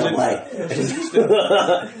there. I don't know why.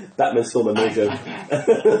 Batman stole my mojo.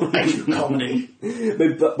 Mayhew comedy.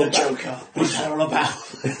 The Joker. What's that all about?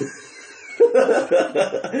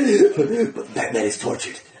 But Batman is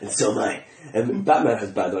tortured, and so am I. And Batman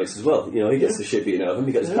has bad nights as well. He gets the shit beaten out of him.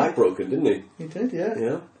 He got his back broken, didn't he? He did, yeah.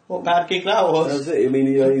 Yeah. What bad gig that was. That was it. I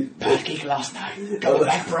mean, bad gig last night. Got my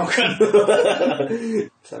back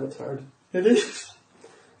broken. Sounds hard. It is.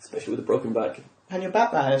 Especially with a broken back. And you're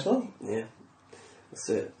Batman as well. Yeah. That's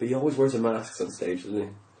it. But he always wears a mask on stage, doesn't he?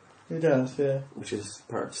 He does, yeah. Which is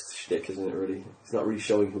part of the shtick, isn't it, really? He's not really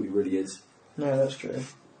showing who he really is. No, that's true.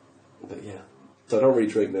 But yeah. So I don't really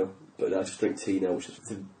drink now, but I just drink tea now, which is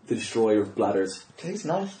the destroyer of bladders. Tea's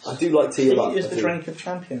nice. I do like tea a lot. Tea is the drink of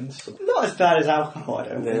champions. Not as bad as alcohol, I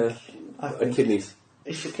don't think. I think. Kidneys.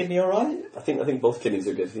 Is your kidney alright? I think both kidneys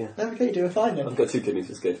are good, yeah. Okay, you do fine then. I've got 2 kidneys,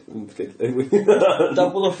 it's good. It's good.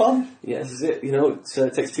 Double the fun? Yeah, this is it,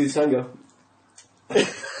 it takes 2 to tango.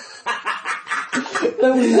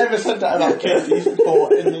 Nobody's ever said that about kidneys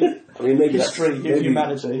before in the maybe history of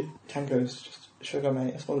humanity. Tango's just sugar,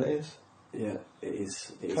 mate, that's all it is. Yeah, it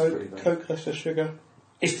is. It is pretty bad. Coke less of sugar.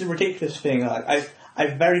 It's the ridiculous thing, like, I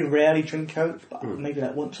very rarely drink Coke, but maybe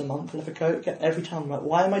like once a month I'll have a Coke. Every time I'm like,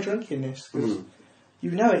 why am I drinking this? Because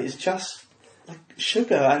it's just like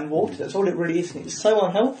sugar and water. That's all it really is. And it's so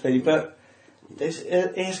unhealthy, but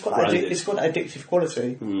it's got that addictive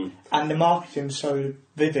quality, and the marketing's so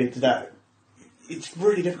vivid that it's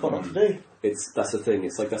really difficult not to do. That's the thing.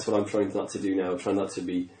 It's like that's what I'm trying not to do now. I'm trying not to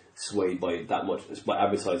be swayed by that much by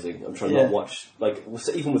advertising. I'm trying not to watch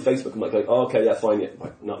even with Facebook. I'm like oh, okay, yeah, fine. Yeah,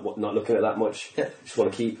 not looking at that much. Yeah. Just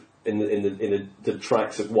want to keep in the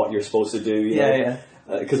tracks of what you're supposed to do.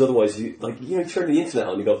 Because otherwise, you turn the internet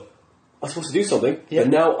on, you go, I'm supposed to do something, but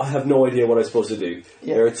now I have no idea what I'm supposed to do.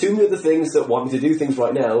 Yeah. There are too many other things that want me to do things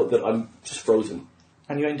right now that I'm just frozen.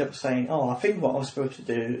 And you end up saying, I think what I'm supposed to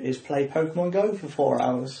do is play Pokemon Go for 4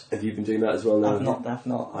 hours. Have you been doing that as well now? I've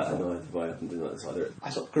not. I haven't been doing that either. I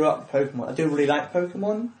sort of grew up with Pokemon. I do really like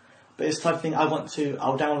Pokemon, but it's the type of thing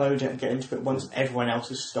I'll download it and get into it once everyone else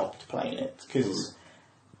has stopped playing it. Because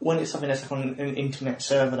when it's something that's like on an internet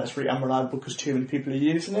server that's really unreliable because too many people are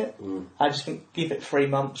using it, I just think give it 3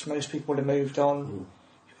 months, most people would have moved on. You can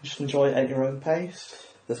just enjoy it at your own pace.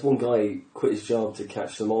 There's one guy quit his job to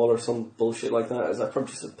catch them all or some bullshit like that. Is that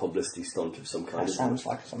probably just a publicity stunt of some kind? That sounds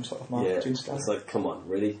like some sort of marketing stunt. It's like, come on,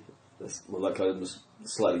 really? That guy was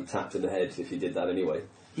slightly tapped in the head if he did that anyway.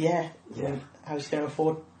 Yeah. I mean, how's he going to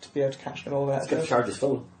afford to be able to catch them all? He's going to charge his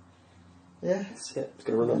phone. Yeah. That's it. He's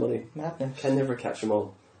going to run out of money. Madness. Can never catch them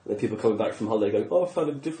all. And then people coming back from holiday going, I found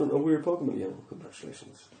a weird Pokemon. Yeah, well,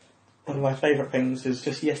 congratulations. One of my favourite things is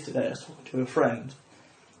just yesterday I was talking to a friend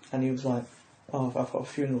and he was like, I've got a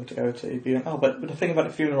funeral to go to. But the thing about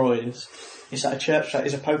the funeral is at a church that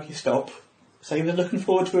is a Pokestop. So he was looking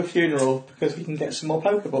forward to a funeral because he can get some more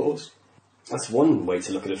Pokeballs. That's one way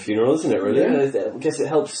to look at a funeral, isn't it, really? Yeah. I guess it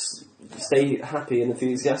helps stay happy and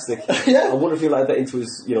enthusiastic. Yeah. I wonder if he'll add that into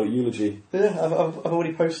his, eulogy. Yeah, I've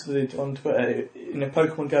already posted it on Twitter.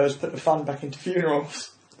 Pokemon Go has put the fun back into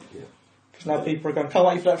funerals. Yeah. Because now people are going, can't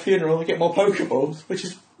wait for that funeral to get more Pokeballs, which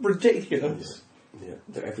is ridiculous. Yeah,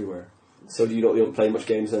 they're everywhere. So you don't play much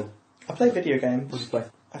games then? I play video games. What do you play?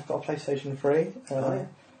 I've got a PlayStation 3,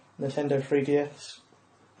 Nintendo 3DS.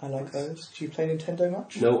 I like those. Do you play Nintendo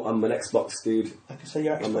much? No, I'm an Xbox dude. I can say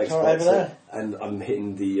your Xbox over there. And I'm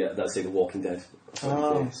hitting the The Walking Dead.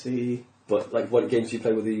 I see. But what games do you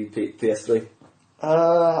play with the PS3?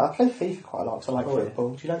 I play FIFA quite a lot, so I like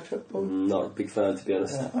football. Do you like football? Not a big fan, to be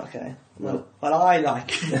honest. Okay. Well, I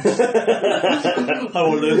like it. There's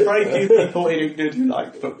very few people in England who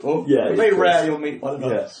like football. Yeah, it's very rare you'll meet one of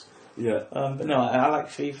us. Yeah. But no, I like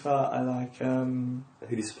FIFA. I like. Who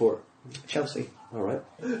do you support? Chelsea. All right.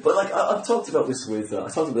 But I've talked about this with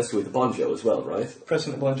Bonjo as well, right?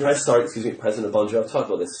 President Bonjo. President Bonjo. I've talked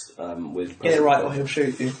about this with. Get it right, or he'll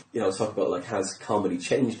shoot you. I was talking about has comedy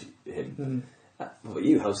changed him? What about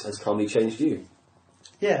you? Has comedy changed you?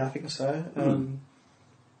 Yeah, I think so.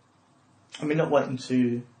 I mean, not wanting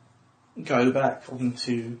to go back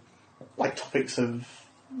onto topics of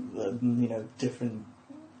different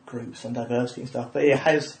groups and diversity and stuff, but it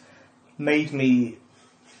has made me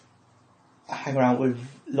hang around with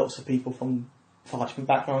lots of people from far different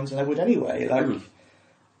backgrounds than I would anyway.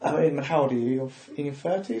 I mean, how old are you? You're in your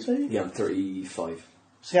 30s, are you? Yeah, I'm 35.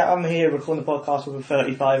 So yeah, I'm here recording the podcast with a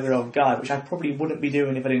 35-year-old guy, which I probably wouldn't be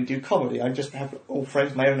doing if I didn't do comedy. I just have all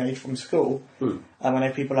friends my own age from school. I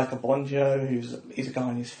know people like a Bonjo, he's a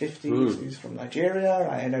guy in his 50s, who's from Nigeria.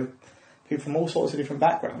 I know people from all sorts of different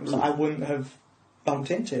backgrounds. I wouldn't have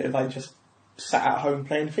bumped into it if I just sat at home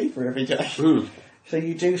playing FIFA every day. So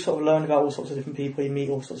you do sort of learn about all sorts of different people, you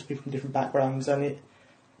meet all sorts of people from different backgrounds, and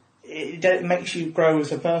it makes you grow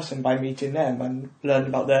as a person by meeting them and learning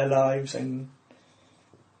about their lives. And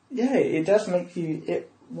yeah, it does make you,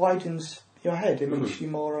 it widens your head. It makes you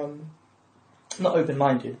more, not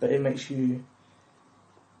open-minded, but it makes you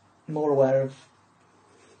more aware of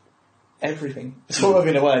everything. Sort of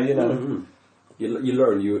in a way, You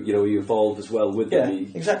learn, you evolve as well with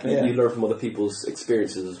them. Exactly. You learn from other people's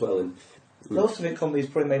experiences as well. And I also think comedy's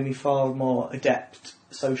probably made me far more adept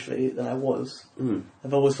socially than I was.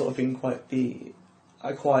 I've always sort of been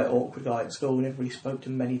a quiet, awkward guy at school. Never really spoke to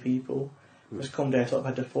many people. Whereas comedy, I sort of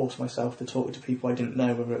had to force myself to talk to people I didn't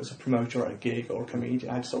know, whether it was a promoter at a gig or a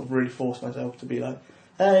comedian. I had to sort of really force myself to be like,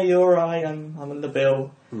 hey, you're alright, I'm on the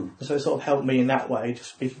bill. And so it sort of helped me in that way, just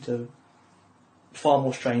speaking to far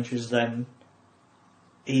more strangers than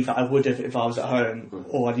either I would have if I was at home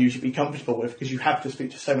or I'd usually be comfortable with, because you have to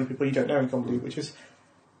speak to so many people you don't know in comedy, which is,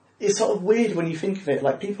 it's sort of weird when you think of it.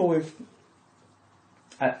 Like, people with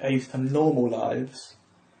normal lives,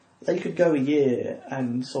 they could go a year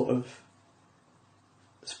and sort of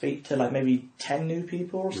speak to like maybe 10 new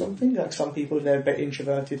people or something. Like, some people, they're a bit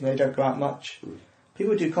introverted and they don't go out much.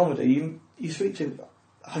 People who do comedy, you speak to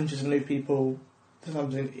hundreds of new people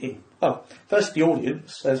sometimes first the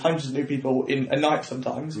audience, there's hundreds of new people in a night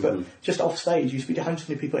sometimes, but just off stage you speak to hundreds of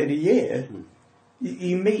new people in a year.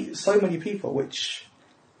 You meet so many people, which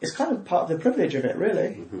is kind of part of the privilege of it,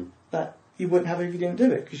 really, that you wouldn't have if you didn't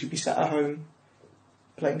do it, because you'd be sat at home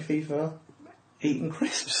playing FIFA, eating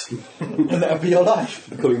crisps, and that would be your life.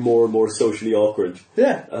 Becoming more and more socially awkward.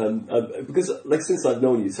 Yeah. Because, like, since I've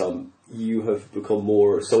known you, Tom, you have become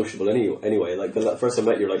more sociable anyway. Like, the first time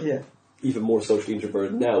I met you, like, even more socially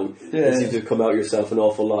introverted now. You seem to have come out yourself an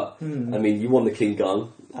awful lot. I mean, you won the King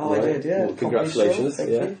Gong. Oh, right? I did, yeah. Well, congratulations.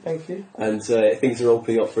 Thank you. And things are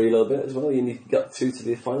opening up for you a little bit as well. You got to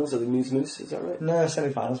the finals of the Muse Moose, is that right? No,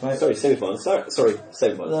 semi-finals, mate. Sorry, semi-finals. Sorry,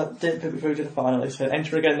 semi-finals. That didn't put me through to the final. They said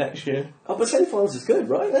enter again next year. Oh, but semi-finals is good,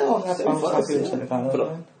 right? Yeah, I was happy with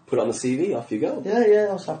semi-finals. Put it on the CV, off you go. Yeah,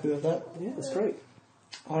 I was happy with that. Yeah, that's great.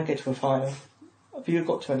 I want to get to a final. Have you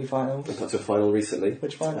got to any finals? I got to a final recently.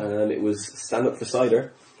 Which final? It was Stand Up for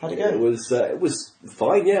Cider. How'd it go? It was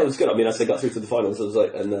fine. Yeah, it was good. I mean, as I got through to the finals, I was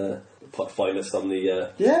like, finalist on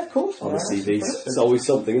the yeah, of course, on the CV. It's always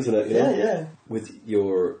something, isn't it? You know? Yeah. With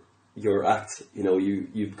your act, you know,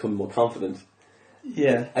 you become more confident.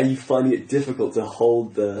 Yeah. Are you finding it difficult to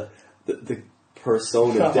hold the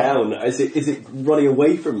persona down? Is it running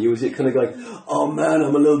away from you? Is it kind of like, oh man,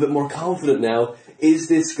 I'm a little bit more confident now? Is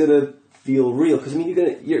this gonna feel real? Because I mean,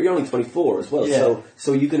 you're only 24 as well,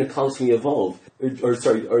 so you're gonna constantly evolve. Or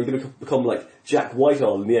are you gonna become like Jack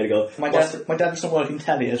Whitehall in the end and go? My dad doesn't work in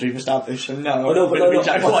telly, as we've established, so no. Oh, no, but no,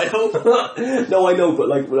 Jack Whitehall. No, I know, but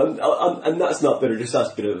like, and that's not bitter. Just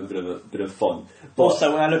that's a bit of fun. But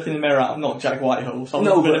also, when I look in the mirror, I'm not Jack Whitehall, so I'm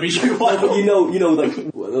not going to be Jack Whitehall. But you know, like,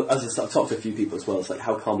 as I've talked to a few people as well, it's like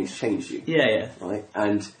how comedy's changed you. Yeah. Right,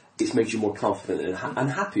 and it's made you more confident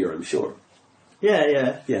and happier, I'm sure.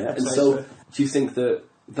 Yeah. And so, do you think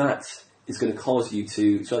that is going to cause you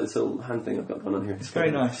to... So this little hand thing I've got going on here. It's very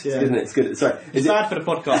nice, yeah. It's good, isn't it? It's good. Sorry. It's bad for the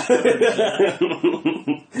podcast.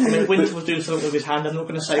 I mean, Winter was doing something with his hand. I'm not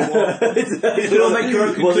going to say what. You'll make your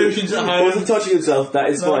own conclusions at home. He wasn't touching himself. That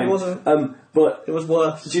is fine. No, it wasn't. But it was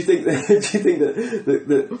worse. Do you think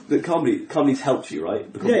that comedy's helped you,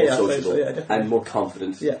 right? Become more sociable and more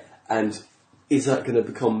confident. Yeah. And is that going to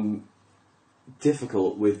become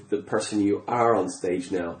difficult with the person you are on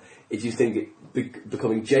stage now? Do you think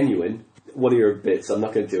becoming genuine? One of your bits, I'm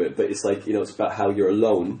not going to do it, but it's like, you know, it's about how you're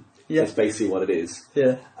alone. Yeah. It's basically what it is.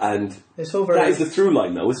 Yeah. And it's all very... that is the through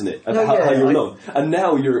line now, isn't it? How you're alone. And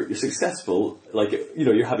now you're successful, like, you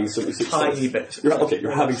know, you're having some success. Tiny bits.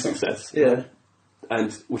 You're having success. Yeah. Right?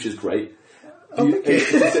 And, which is great. No,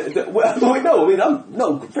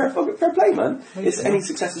 fair play, man. Any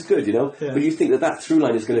success is good, you know? Yeah. But you think that through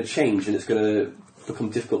line is going to change and it's going to become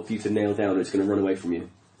difficult for you to nail down, or it's going to run away from you?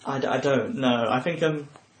 I don't know. I think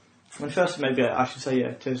first maybe I should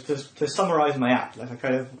say to summarise my act. Like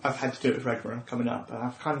I've had to do it with Redmond coming up, but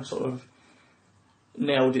I've kind of sort of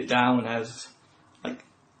nailed it down as like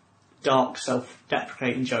dark,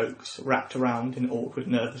 self-deprecating jokes wrapped around an awkward,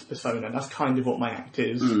 nervous persona. That's kind of what my act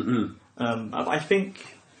is. Mm-hmm.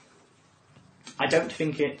 I don't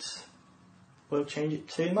think it will change it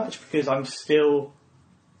too much, because I'm still.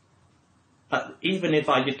 Even if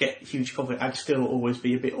I did get huge confidence, I'd still always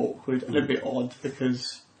be a bit awkward, a little bit odd,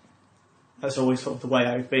 because that's always sort of the way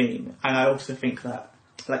I've been. And I also think that,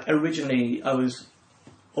 like, originally I was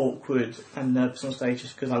awkward and nervous on stage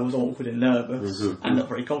just because I was awkward and nervous and not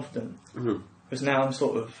very confident. Because now I'm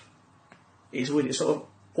sort of, it's weird, it's sort of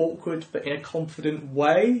awkward but in a confident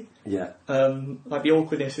way. Yeah. Like the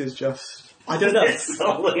awkwardness is just... I don't know. It's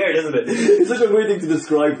so weird, isn't it? It's such a weird thing to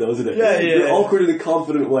describe, though, isn't it? Yeah. You're awkward in a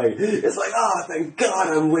confident way. It's like, thank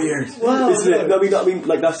God I'm weird. Well, isn't it? I mean,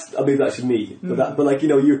 like that's me. But like, you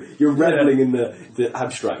know, you're reveling in the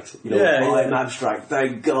abstract. You know, I'm abstract.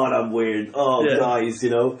 Thank God I'm weird. Guys, you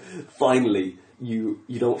know, finally, you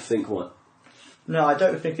don't think what? No, I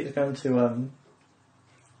don't think it's going to. I don't think it's going to change. I think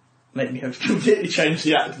it's going to make me have to completely change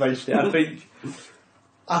the act, basically.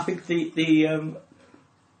 I think the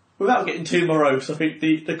without getting too morose, I think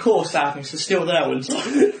the core sadness is still there.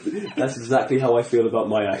 That's exactly how I feel about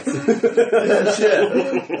my act. Yes, yeah.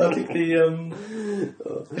 I think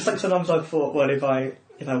it's like sometimes I thought, well, if I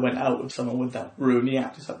went out with someone, would that ruin the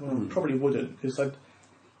act? It's like, well, probably wouldn't, because I'd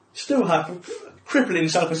still have crippling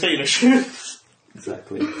self-esteem issues.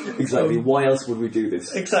 Exactly. Why else would we do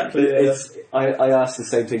this? Exactly. Yeah. I asked the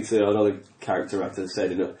same thing to another character actor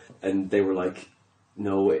said, and they were like,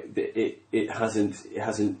 "No, it hasn't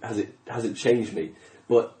changed me."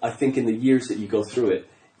 But I think in the years that you go through it,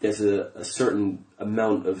 there's a certain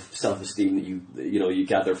amount of self-esteem that you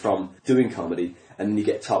gather from doing comedy, and then you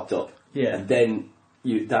get topped up. Yeah. And then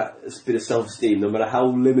that bit of self-esteem, no matter how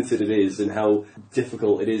limited it is and how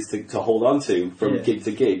difficult it is to hold on to from gig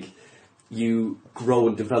to gig, you grow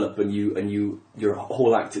and develop, and your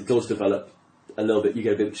whole act, it does develop a little bit. You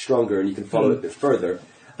get a bit stronger, and you can follow it a bit further,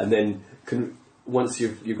 and then once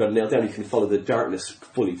you've got it nailed down, you can follow the darkness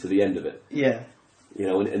fully to the end of it. Yeah.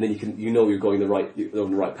 And then you're going on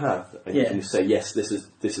the right path, and you can say, yes, this is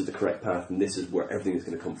the correct path, and this is where everything is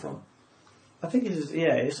going to come from. I think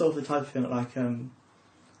it's sort of the type of thing that, like,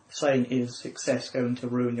 saying, is success going to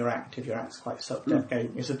ruin your act if your act's quite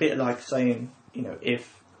self-deprecating? It's a bit like saying,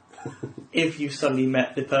 if you suddenly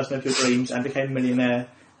met the person of your dreams and became a millionaire,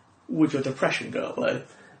 would your depression go away?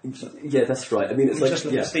 Yeah, that's right. I mean, it's like just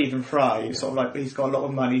look at Stephen Fry. He's sort of like, he's got a lot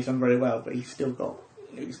of money, he's done very well, but he's still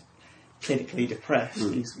he's clinically depressed.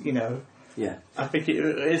 He's Yeah. I think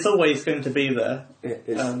it's always going to be there.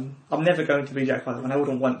 I'm never going to be Jack White, and I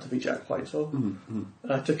wouldn't want to be Jack White. So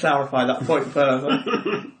to clarify that point further,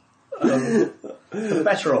 for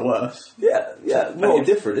better or worse. Yeah. Well,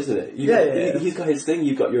 different, isn't it? He's got his thing,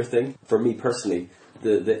 you've got your thing. For me personally,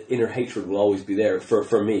 the inner hatred will always be there.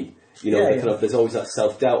 For me, there's always that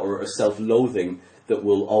self-doubt or a self-loathing that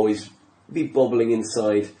will always be bubbling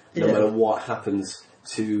inside, no matter what happens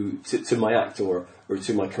to my act or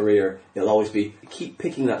to my career. It'll always be, keep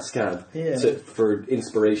picking that scab for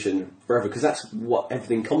inspiration forever, because that's what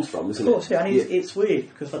everything comes from, isn't it? Of course, yeah. And it's weird,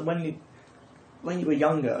 because like when you were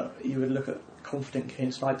younger, you would look at confident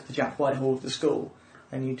kids like the Jack Whitehall of the school,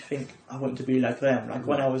 and you'd think, I want to be like them. Like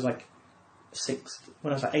when I was like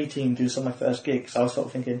 18, doing some of my first gigs, I was sort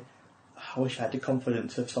of thinking, I wish I had the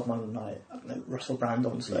confidence of someone like Russell Brand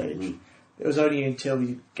on stage. It was only until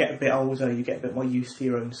you get a bit older, you get a bit more used to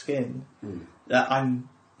your own skin, that I'm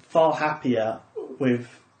far happier with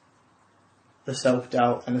the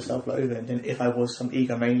self-doubt and the self-loathing than if I was some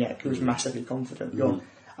egomaniac who was massively confident.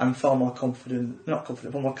 I'm far more far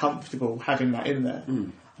more comfortable having that in there.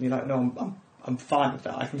 And you're like, no, I'm fine with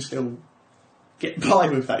that. I can still get by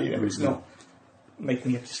with that. It's not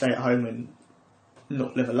making me have to stay at home and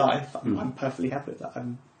not live a life. I'm perfectly happy with that.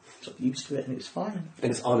 I'm sort of used to it, and it's fine.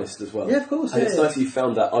 And it's honest as well. Yeah, of course. And it's nice that you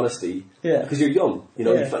found that honesty. Yeah. Because you're young. You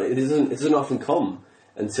found it doesn't often come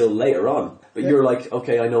until later on. But you're like,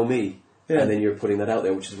 okay, I know me, and then you're putting that out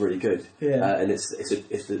there, which is really good. Yeah. And it's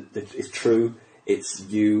true. It's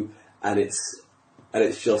you, and it's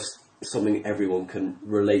just something everyone can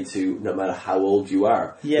relate to, no matter how old you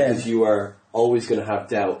are. Yeah. Because you are always going to have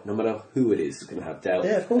doubt, no matter who it is going to have doubt.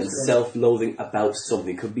 Yeah, of course. And self-loathing about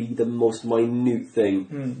something could be the most minute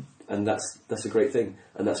thing, and that's a great thing,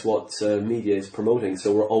 and that's what media is promoting.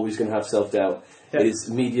 So we're always going to have self-doubt. Yeah.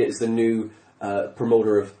 Media is the new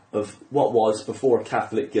promoter of what was before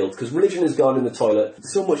Catholic guilt, because religion has gone in the toilet.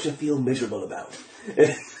 So much to feel miserable about.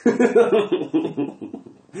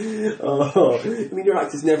 I mean, your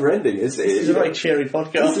act is never ending. This is a very cheery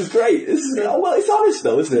podcast. This is great. Well, it's honest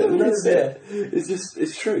though, isn't it?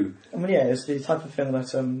 It's true. I mean, it's the type of thing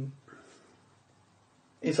that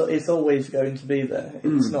it's always going to be there.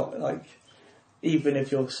 It's not like, even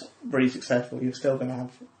if you're really successful, you're still going to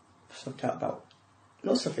have some doubt about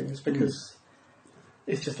lots of things, because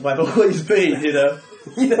it's just the way I've always been, literally,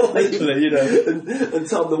 And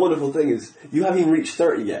Tom, the wonderful thing is, you haven't even reached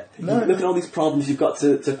 30 yet. No. Look at all these problems you've got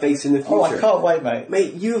to face in the future. Oh, I can't wait, mate.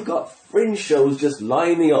 Mate, you've got fringe shows just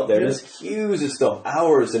lining up there. Yeah. There's queues of stuff,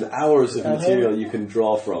 hours and hours of material you can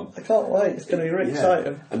draw from. I can't wait. It's going to be really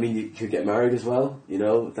exciting. I mean, you could get married as well,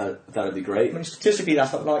 that'd be great. I mean, statistically,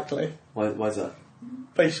 that's not likely. Why's that?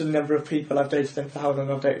 Based on the number of people I've dated and for how long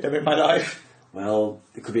I've dated them in my life. Well,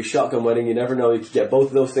 it could be a shotgun wedding, you never know, you could get both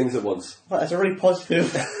of those things at once. Well, that's a really positive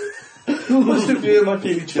view of my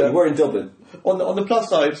future. Well, you were in Dublin. On the plus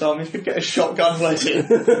side, Tom, you could get a shotgun wedding.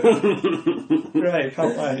 Great,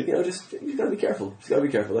 can't wait. You've got to be careful. Just got to be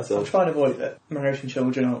careful, that's all. I'm trying to avoid it. Marriage and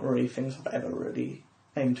children aren't really things I've ever really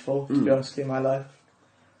aimed for, to be honest, in my life.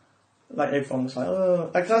 Like, everyone was like, oh...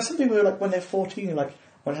 Like, there's some people who, like, when they're 14, like,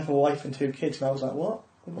 want to have a wife and 2 kids, and I was like, what?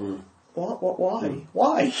 What? Why?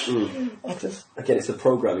 Why? I just... Again, it's the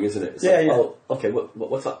programming, isn't it? It's oh, okay,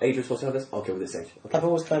 what's that age we're supposed to have this? Okay, with this age. Okay. I've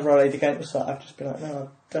always kind of rallied against that. I've just been like,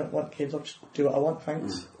 no, I don't want kids, I'll just do what I want,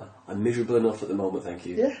 thanks. I'm miserable enough at the moment, thank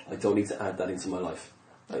you. Yeah. I don't need to add that into my life.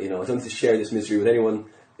 I don't need to share this misery with anyone.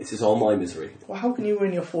 This is all my misery. Well, how can you,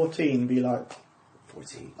 when you're 14, be like...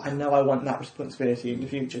 14. I know I want that responsibility in the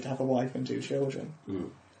future to have a wife and 2 children.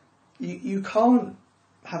 You can't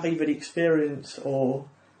have either the experience or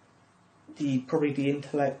probably the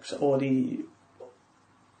intellect or the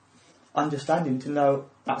understanding to know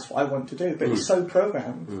that's what I want to do, but it's so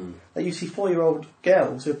programmed that you see 4-year-old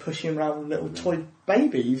girls who are pushing around little toy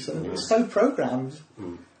babies, and it's so programmed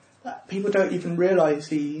that people don't even realise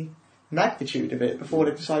the magnitude of it before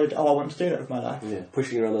they've decided, I want to do that with my life. Yeah,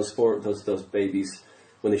 pushing around those babies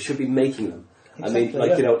when they should be making them. Exactly,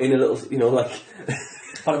 I mean, in a little, like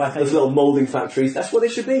one of my those little moulding factories. That's what they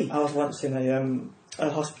should be. I was once in a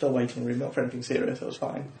hospital waiting room, not for anything serious, it was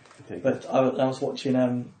fine. Okay. But I was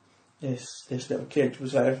watching this little kid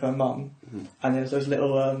was there with her mum, and there's those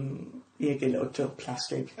little you get little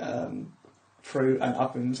plastic fruit and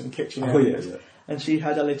ovens and kitchen areas, and she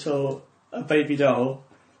had a baby doll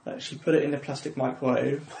that she put it in the plastic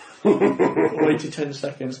microwave, waited 10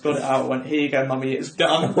 seconds, got it out, went, here you go mummy, it's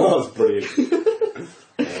done. Oh, that's brilliant.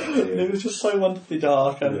 And it was just so wonderfully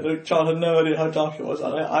dark, and the child had no idea how dark it was.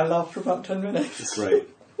 I laughed for about 10 minutes. Great.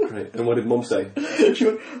 And what did Mum say? She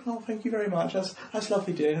went, oh, thank you very much. That's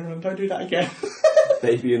lovely, dear, and don't do that again.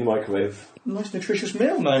 Baby in the microwave. Nice nutritious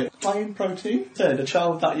meal, mate. High in protein. So the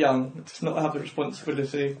child that young does not have the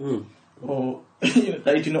responsibility, or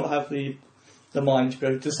they do not have the mind to be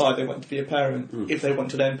able to decide they want to be a parent if they want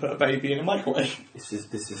to then put a baby in a microwave. This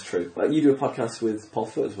is true. You do a podcast with Paul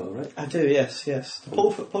Foot as well, right? I do, yes. The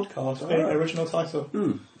Paul Foot podcast, original title.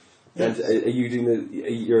 Yes. And are you doing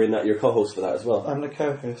you're in that, you're co-host for that as well? I'm the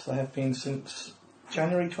co-host. I have been since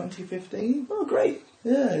January 2015. Oh, great.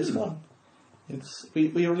 Yeah, it's fun.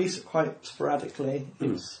 We release it quite sporadically.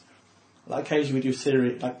 It's like occasionally we do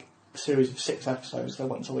a series of 6 episodes, so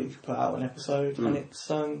once a week we put out an episode, and it's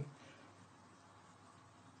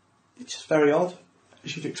just very odd,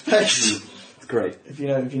 as you'd expect. It's great. If you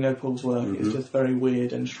know Paul's work, it's just very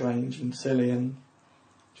weird and strange and silly, and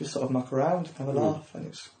just sort of muck around, have a laugh, and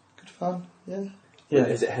it's good fun. Yeah.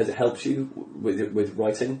 Has it helped you with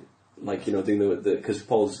writing? Like, doing because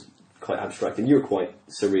Paul's quite abstract and you're quite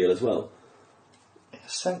surreal as well. In a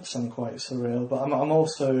sense, I'm quite surreal, but I'm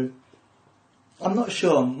also, I'm not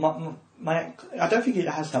sure. I don't think it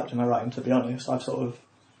has helped in my writing, to be honest. I've sort of,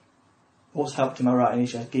 what's helped in my writing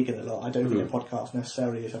is just gigging a lot. I don't think a podcast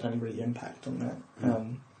necessarily has had any really impact on that.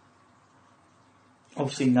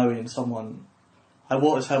 Obviously, knowing someone,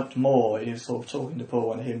 what has helped more is sort of talking to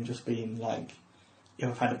Paul and him just being like, if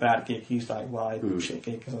I've had a bad gig, he's like, well, I had a shit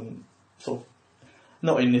gig, because I'm sort of,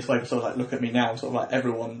 not in this way, but sort of like, look at me now, sort of like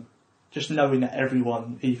everyone, just knowing that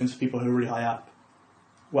everyone, even people who are really high up,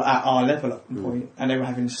 were at our level at one point, and they were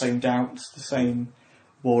having the same doubts, the same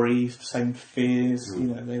worries, the same fears,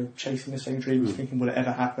 they were chasing the same dreams, thinking, will it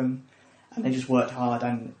ever happen? And they just worked hard,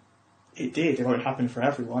 and it did. It won't happen for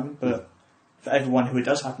everyone, but for everyone who it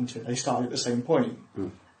does happen to, they started at the same point.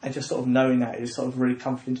 And just sort of knowing that is sort of really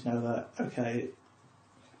comforting to know that, okay,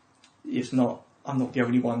 I'm not the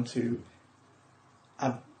only one to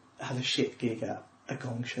have had a shit gig at a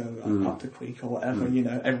Gong show up the creek or whatever.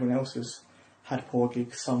 Everyone else has had poor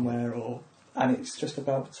gigs somewhere, and it's just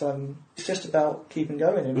about keeping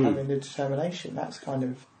going and having the determination. That's kind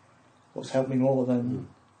of what's helped me more than.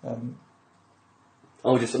 I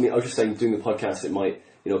was just saying, doing the podcast, it might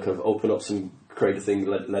kind of open up some creative things,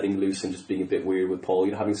 letting loose and just being a bit weird with Paul.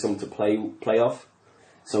 Having someone to play off.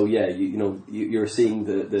 So yeah, you're seeing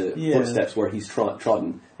the footsteps where he's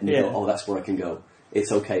trodden, and you go, oh, that's where I can go.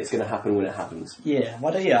 It's okay. It's going to happen when it happens. Yeah,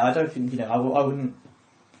 I don't think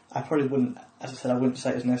I probably wouldn't. As I said, I wouldn't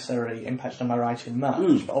say it's necessarily impacted on my writing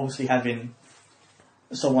much, but obviously having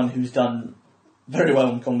someone who's done very well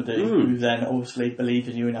in comedy, who then obviously believes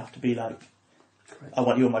in you enough to be like, I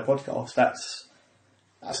want you on my podcast, that's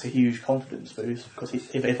a huge confidence boost, because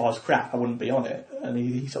if I was crap, I wouldn't be on it. And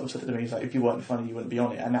he sort of said to me, he's like, if you weren't funny, you wouldn't be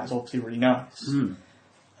on it, and that's obviously really nice.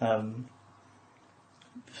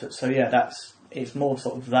 So yeah, it's more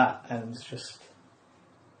sort of that, and just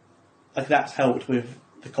like that's helped with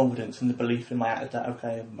the confidence and the belief in my attitude that,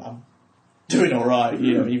 okay, I'm doing alright,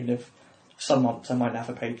 even if some months I might have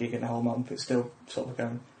a paid gig in the whole month, it's still sort of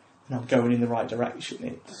going, and I'm going in the right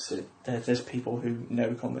direction. There's people who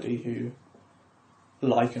know comedy who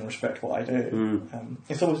like and respect what I do.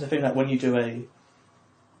 It's always the thing that when you do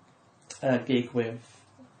a gig with,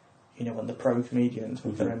 when the pro comedians,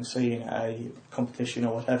 when they're emceeing at a competition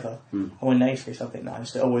or whatever, and when they say something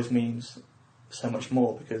nice, it always means so much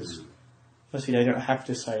more, because obviously they don't have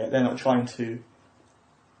to say it. They're not trying to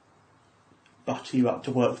butter you up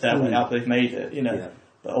to work their way out. They've made it, Yeah.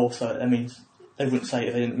 But also, that means they wouldn't say it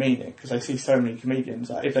if they didn't mean it, because I see so many comedians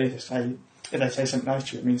that if they say something nice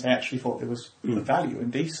to you, it means they actually thought it was of value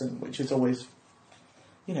and decent, which is always,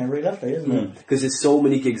 really lovely, isn't it? Because there's so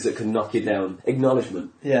many gigs that can knock you down.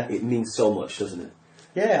 Acknowledgement. Yeah. It means so much, doesn't it?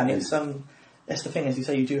 Yeah, and it's that's the thing, as you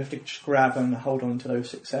say, you do have to just grab and hold on to those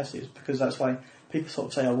successes, because that's why people sort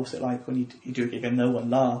of say, oh, what's it like when you do a gig and no one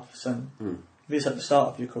laughs? And if it's at the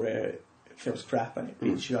start of your career, it feels crap and it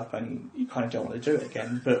beats you up and you kind of don't want to do it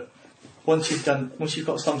again. But once you've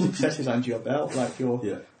got some successes under your belt, like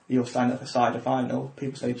you'll stand at the side of final,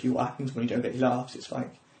 people say to you, what happens when you don't get any laughs? It's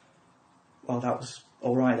like, well, that was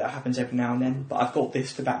alright, that happens every now and then, but I've got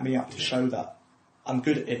this to back me up to show that I'm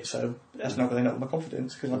good at it, so that's not going to help my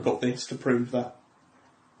confidence, because I've got this to prove that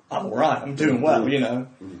I'm alright, I'm doing well, And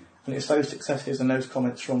it's those successes and those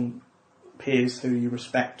comments from peers who you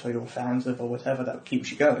respect or you're fans of or whatever that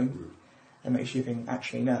keeps you going and makes you think,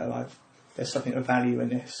 actually, no, there's something of value in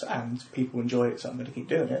this and people enjoy it, so I'm going to keep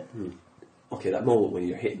doing it. Okay, that moment when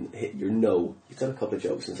you're hitting your no, you've done a couple of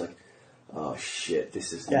jokes and it's like, oh shit,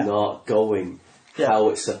 this is not going how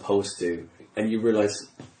it's supposed to, and you realise,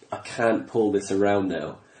 I can't pull this around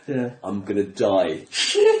now. Yeah. I'm gonna die.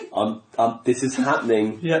 This is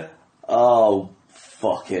happening. Yeah. Oh,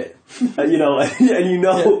 fuck it. and and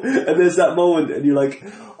there's that moment, and you're like,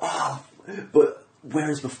 oh. But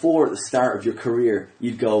whereas before, at the start of your career,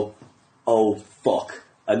 you'd go, oh fuck,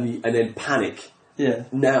 and then panic. Yeah.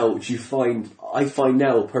 Now, I find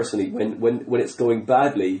now personally, when it's going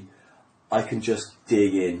badly, I can just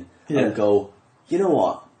dig in and go, you know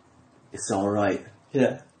what? It's alright.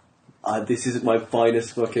 Yeah. This isn't my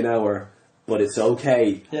finest fucking hour, but it's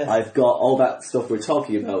okay. Yeah. I've got all that stuff we're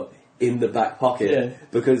talking about in the back pocket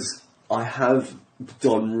because I have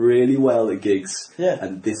done really well at gigs,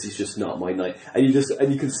 and this is just not my night. And you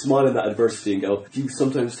can smile at that adversity and go. You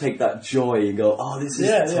sometimes take that joy and go, oh, this is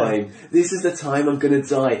the time. This is the time I'm gonna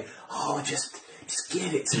die. Oh, just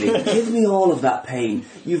give it to me. Give me all of that pain.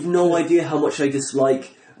 You've no idea how much I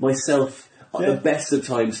dislike myself at the best of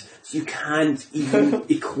times. So you can't even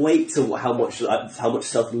equate to how much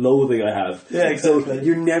self-loathing I have. Yeah, exactly. So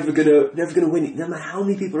you're never gonna win. No matter how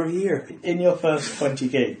many people are here. In your first 20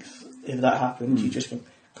 gigs, if that happened, you just think,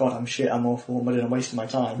 God, I'm shit, I'm awful, I'm wasting my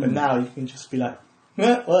time. But now you can just be like,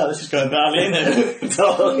 well, this is going badly, isn't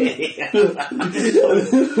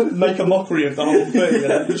it? Make a mockery of the whole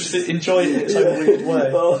thing, just enjoy it in its own weird way.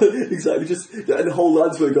 Oh, exactly, and hold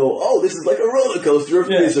on to it and go, oh, this is like a roller coaster of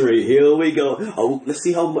misery, here we go, oh, let's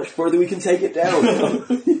see how much further we can take it down. And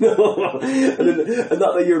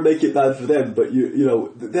not that you're making it bad for them, but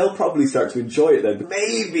they'll probably start to enjoy it then.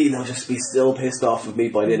 Maybe they'll just be still pissed off with me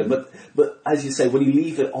by the end of it. But as you say, when you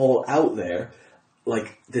leave it all out there,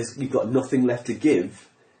 like you've got nothing left to give,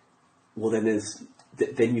 well then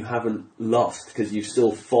you haven't lost, because you've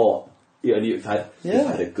still fought, and you've had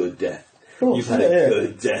a good death. You've had a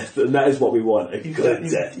good death, and that is what we want, good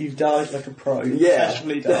death. You've died like a pro. You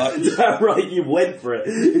actually died. Right, you went for it.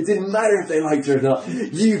 It didn't matter if they liked it or not.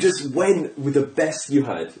 You just went with the best you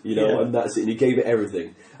had, and that's it. And you gave it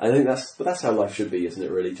everything. And I think that's how life should be, isn't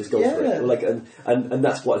it? Really, just go for it. Like, and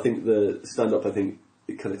that's what I think the stand-up. I think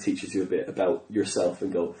it kind of teaches you a bit about yourself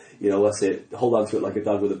and go, that's it. Hold on to it like a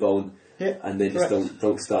dog with a bone, and then just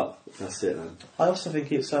don't stop. That's it, man. I also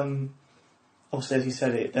think it's obviously, as you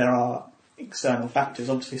said, there are external factors.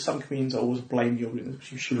 Obviously, some comedians always blame the audience,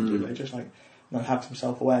 which you shouldn't do. They just have some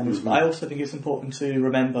self-awareness. But I also think it's important to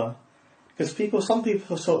remember, because some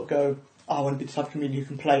people sort of go, oh, I want to be the type of comedian who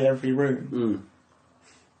can play every room.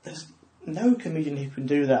 There's no comedian who can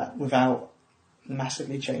do that without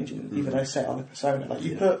massively changing either their set or their persona. Like,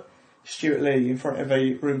 you put Stuart Lee in front of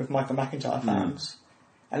a room of Michael McIntyre fans,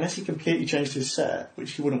 unless he completely changed his set,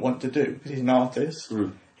 which he wouldn't want to do because he's an artist,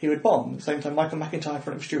 he would bomb. At the same time, Michael McIntyre in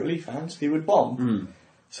front of Stuart Lee fans, he would bomb.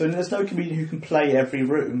 So there's no comedian who can play every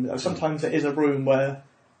room. Sometimes there is a room where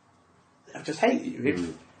they'll just hate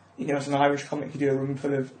you. If, as an Irish comic, you do a room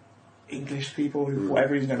full of English people who, for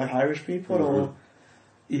whatever reason, don't like Irish people, or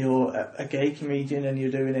you're a gay comedian and you're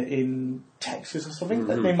doing it in Texas or something,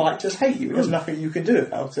 they might just hate you. There's nothing you can do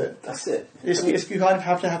about it. That's it. You kind of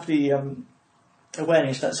have to have the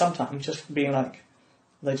awareness that sometimes just being like,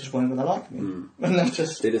 they just weren't going to like me. And that's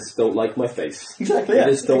just... They just don't like my face. Exactly, yeah.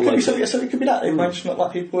 They just don't like it could be that. It might just not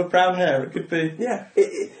like people with brown hair. It could be... Yeah.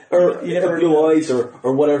 Or blue eyes or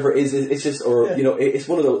whatever it is. It's just... Or, it's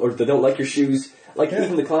one of those... Or they don't like your shoes. Like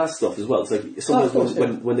even the class stuff as well. It's like sometimes course,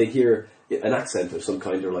 when they hear an accent of some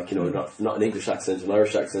kind, or like not an English accent, an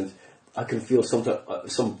Irish accent, I can feel sometimes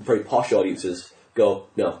some very posh audiences go,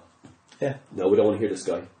 no, we don't want to hear this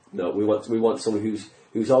guy. No, we want someone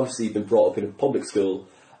who's obviously been brought up in a public school,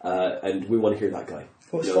 and we want to hear that guy.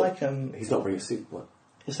 Well, it's like he's not wearing a suit. What?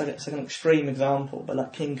 It's like an extreme example, but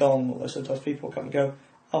like King Gong, or sometimes people come and go,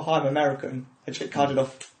 "Oh, hi, I'm American." They just get carded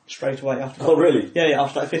off straight away after. Oh, really? Yeah.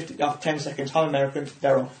 After 10 seconds, I'm American.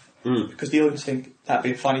 They're off because the audience think that'd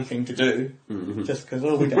be a funny thing to do, just because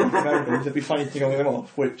we don't like Americans. It'd be funny to go them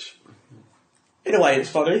off, which. In a way, it's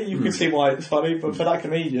funny. You can see why it's funny, but for that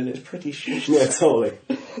comedian, it's pretty shit. Yeah, totally.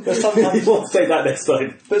 But sometimes you want to take that next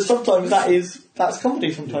time. But sometimes that's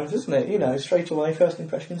comedy. Sometimes, isn't it? Straight away, first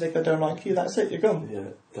impressions. If I don't like you, that's it. You're gone. Yeah,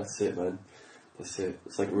 that's it, man. That's it.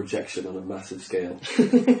 It's like rejection on a massive scale.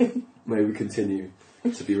 May we continue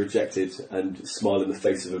to be rejected and smile in the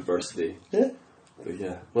face of adversity. Yeah. But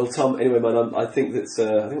yeah. Well, Tom. Anyway, man, I think we've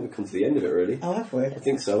come to the end of it, really. Oh, have we? I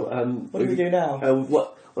think so. What do we do now?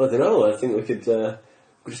 Well, I don't know. I think we could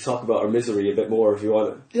just talk about our misery a bit more if you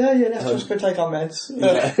want. Yeah. Let's just go take our meds.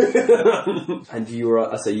 Yeah. And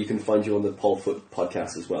you can find you on the Paul Foot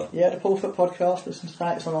podcast as well. Yeah, the Paul Foot podcast. Listen to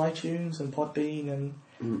that. It's on iTunes and Podbean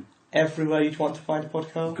and everywhere you'd want to find a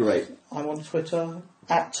podcast. Great. I'm on Twitter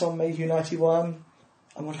 @TomMayhew91.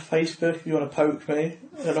 I'm on Facebook if you want to poke me.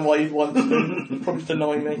 I don't know why you'd want to. Probably to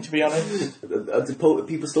annoy me, to be honest. Are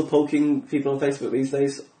people still poking people on Facebook these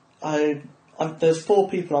days? There's 4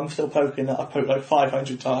 people I'm still poking that I've poked like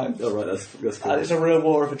 500 times. Oh, right, that's cool. It's a real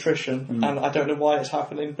war of attrition, and I don't know why it's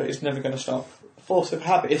happening, but it's never going to stop. Force of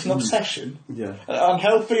habit. It's an obsession. Yeah. An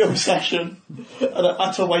unhealthy obsession, and an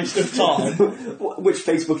utter waste of time. Which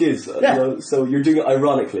Facebook is. Yeah. So you're doing it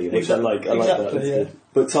ironically, which I like. I like that. That's yeah. good.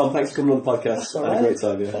 But Tom, thanks for coming on the podcast. That's all I had a great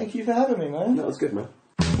time, yeah. Thank you for having me, man. That was good, man.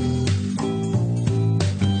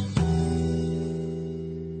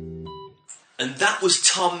 And that was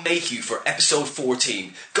Tom Mayhew for episode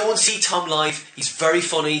 14. Go and see Tom live. He's very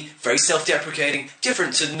funny, very self-deprecating,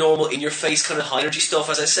 different to normal in-your-face kind of high-energy stuff,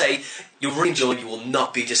 as I say. You'll really enjoy it. You will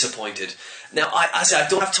not be disappointed. Now, I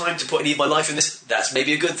don't have time to put any of my life in this. That's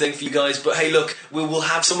maybe a good thing for you guys. But hey, look, we will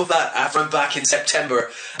have some of that after I'm back in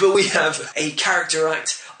September. But we have a character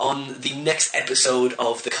act on the next episode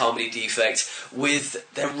of The Comedy Defect with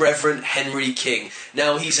the Reverend Henry King.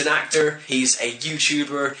 Now, he's an actor, he's a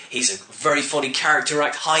YouTuber, he's a very funny character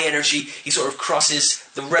act, high energy. He sort of crosses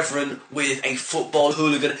the Reverend with a football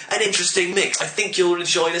hooligan. An interesting mix. I think you'll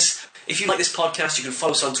enjoy this. If you like this podcast, you can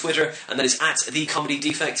follow us on Twitter, and that is @TheComedyDefect.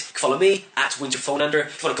 You can follow me @WinterPhonander.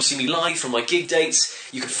 If you want to come see me live from my gig dates,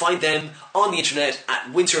 you can find them on the internet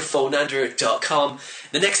at winterphonander.com.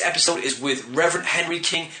 The next episode is with Reverend Henry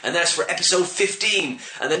King, and that's for episode 15.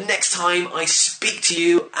 And the next time I speak to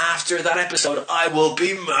you after that episode, I will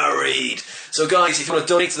be married. So guys, if you want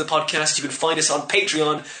to donate to the podcast, you can find us on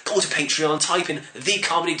Patreon. Go to Patreon, type in The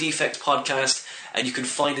Comedy Defect Podcast, and you can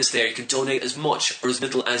find us there. You can donate as much or as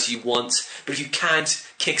little as you want. But if you can't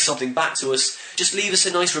kick something back to us, just leave us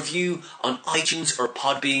a nice review on iTunes or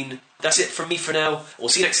Podbean. That's it from me for now. We'll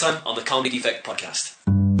see you next time on the Comedy Defect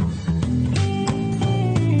Podcast.